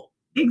be cool.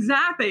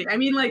 Exactly. I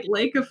mean, like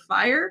Lake of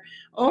Fire.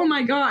 Oh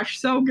my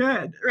gosh, so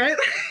good, right?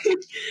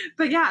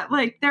 But yeah,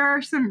 like there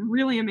are some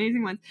really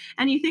amazing ones.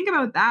 And you think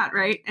about that,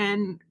 right?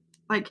 And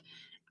like,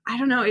 I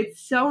don't know,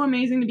 it's so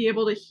amazing to be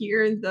able to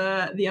hear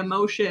the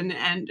emotion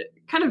and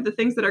kind of the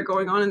things that are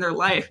going on in their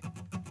life.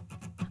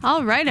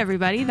 All right,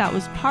 everybody, that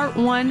was part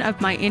 1 of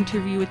my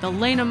interview with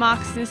Alayna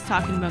Moxness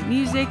talking about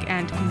music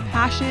and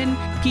compassion.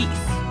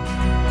 Peace.